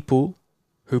and people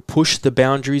who push the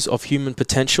boundaries of human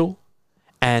potential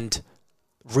and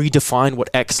redefine what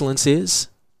excellence is,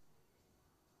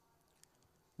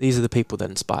 these are the people that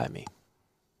inspire me.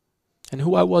 And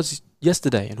who I was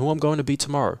yesterday and who I'm going to be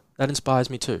tomorrow, that inspires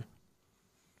me too.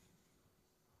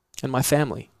 And my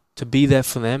family, to be there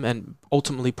for them and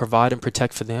ultimately provide and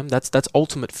protect for them, that's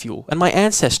ultimate fuel. And my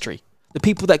ancestry, the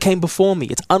people that came before me,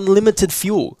 it's unlimited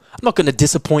fuel. I'm not going to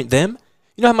disappoint them.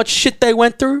 You know how much shit they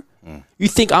went through? You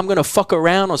think I'm going to fuck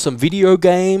around on some video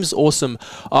games or some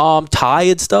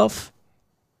tired stuff?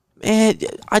 Man,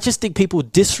 I just think people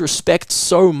disrespect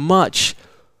so much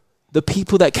the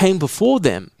people that came before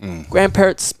them.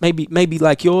 Grandparents, maybe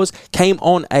like yours, came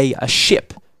on a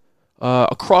ship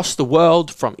across the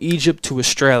world from Egypt to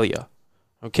Australia.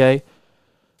 Okay?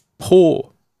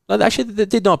 Poor. Actually, they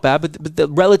did not bad, but they're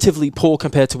relatively poor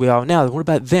compared to where we are now. What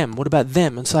about them? What about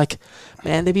them? It's like,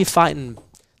 man, they be fighting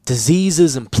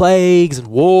diseases and plagues and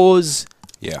wars.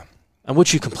 Yeah. And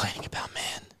what you complaining about,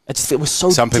 man? It was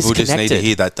so Some people just need to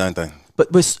hear that, don't they?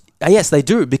 But yes, they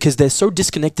do, because they're so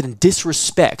disconnected and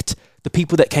disrespect the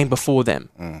people that came before them.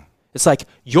 It's like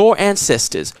your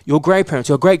ancestors, your grandparents,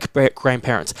 your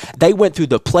great-grandparents, they went through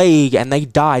the plague and they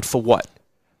died for what?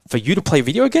 For you to play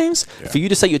video games? Yeah. For you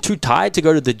to say you're too tired to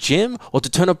go to the gym or to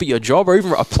turn up at your job or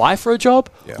even apply for a job?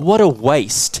 Yeah. What a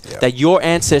waste that your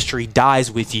ancestry dies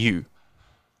with you.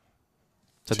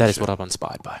 So that is what I'm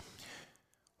inspired by.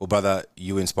 Well, brother,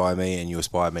 you inspire me and you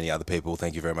inspire many other people.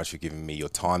 Thank you very much for giving me your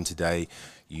time today.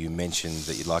 You mentioned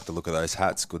that you like the look of those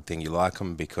hats. Good thing you like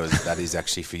them because that is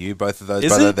actually for you, both of those,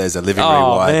 brother. It? There's a living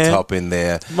white top in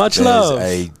there. Much love.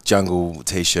 There's a jungle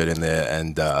T-shirt in there.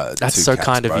 And that's so cats,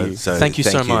 kind of you. So thank you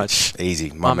so much. Easy,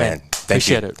 my man. Thank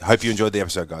Appreciate you. it. Hope you enjoyed the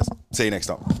episode, guys. See you next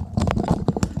time.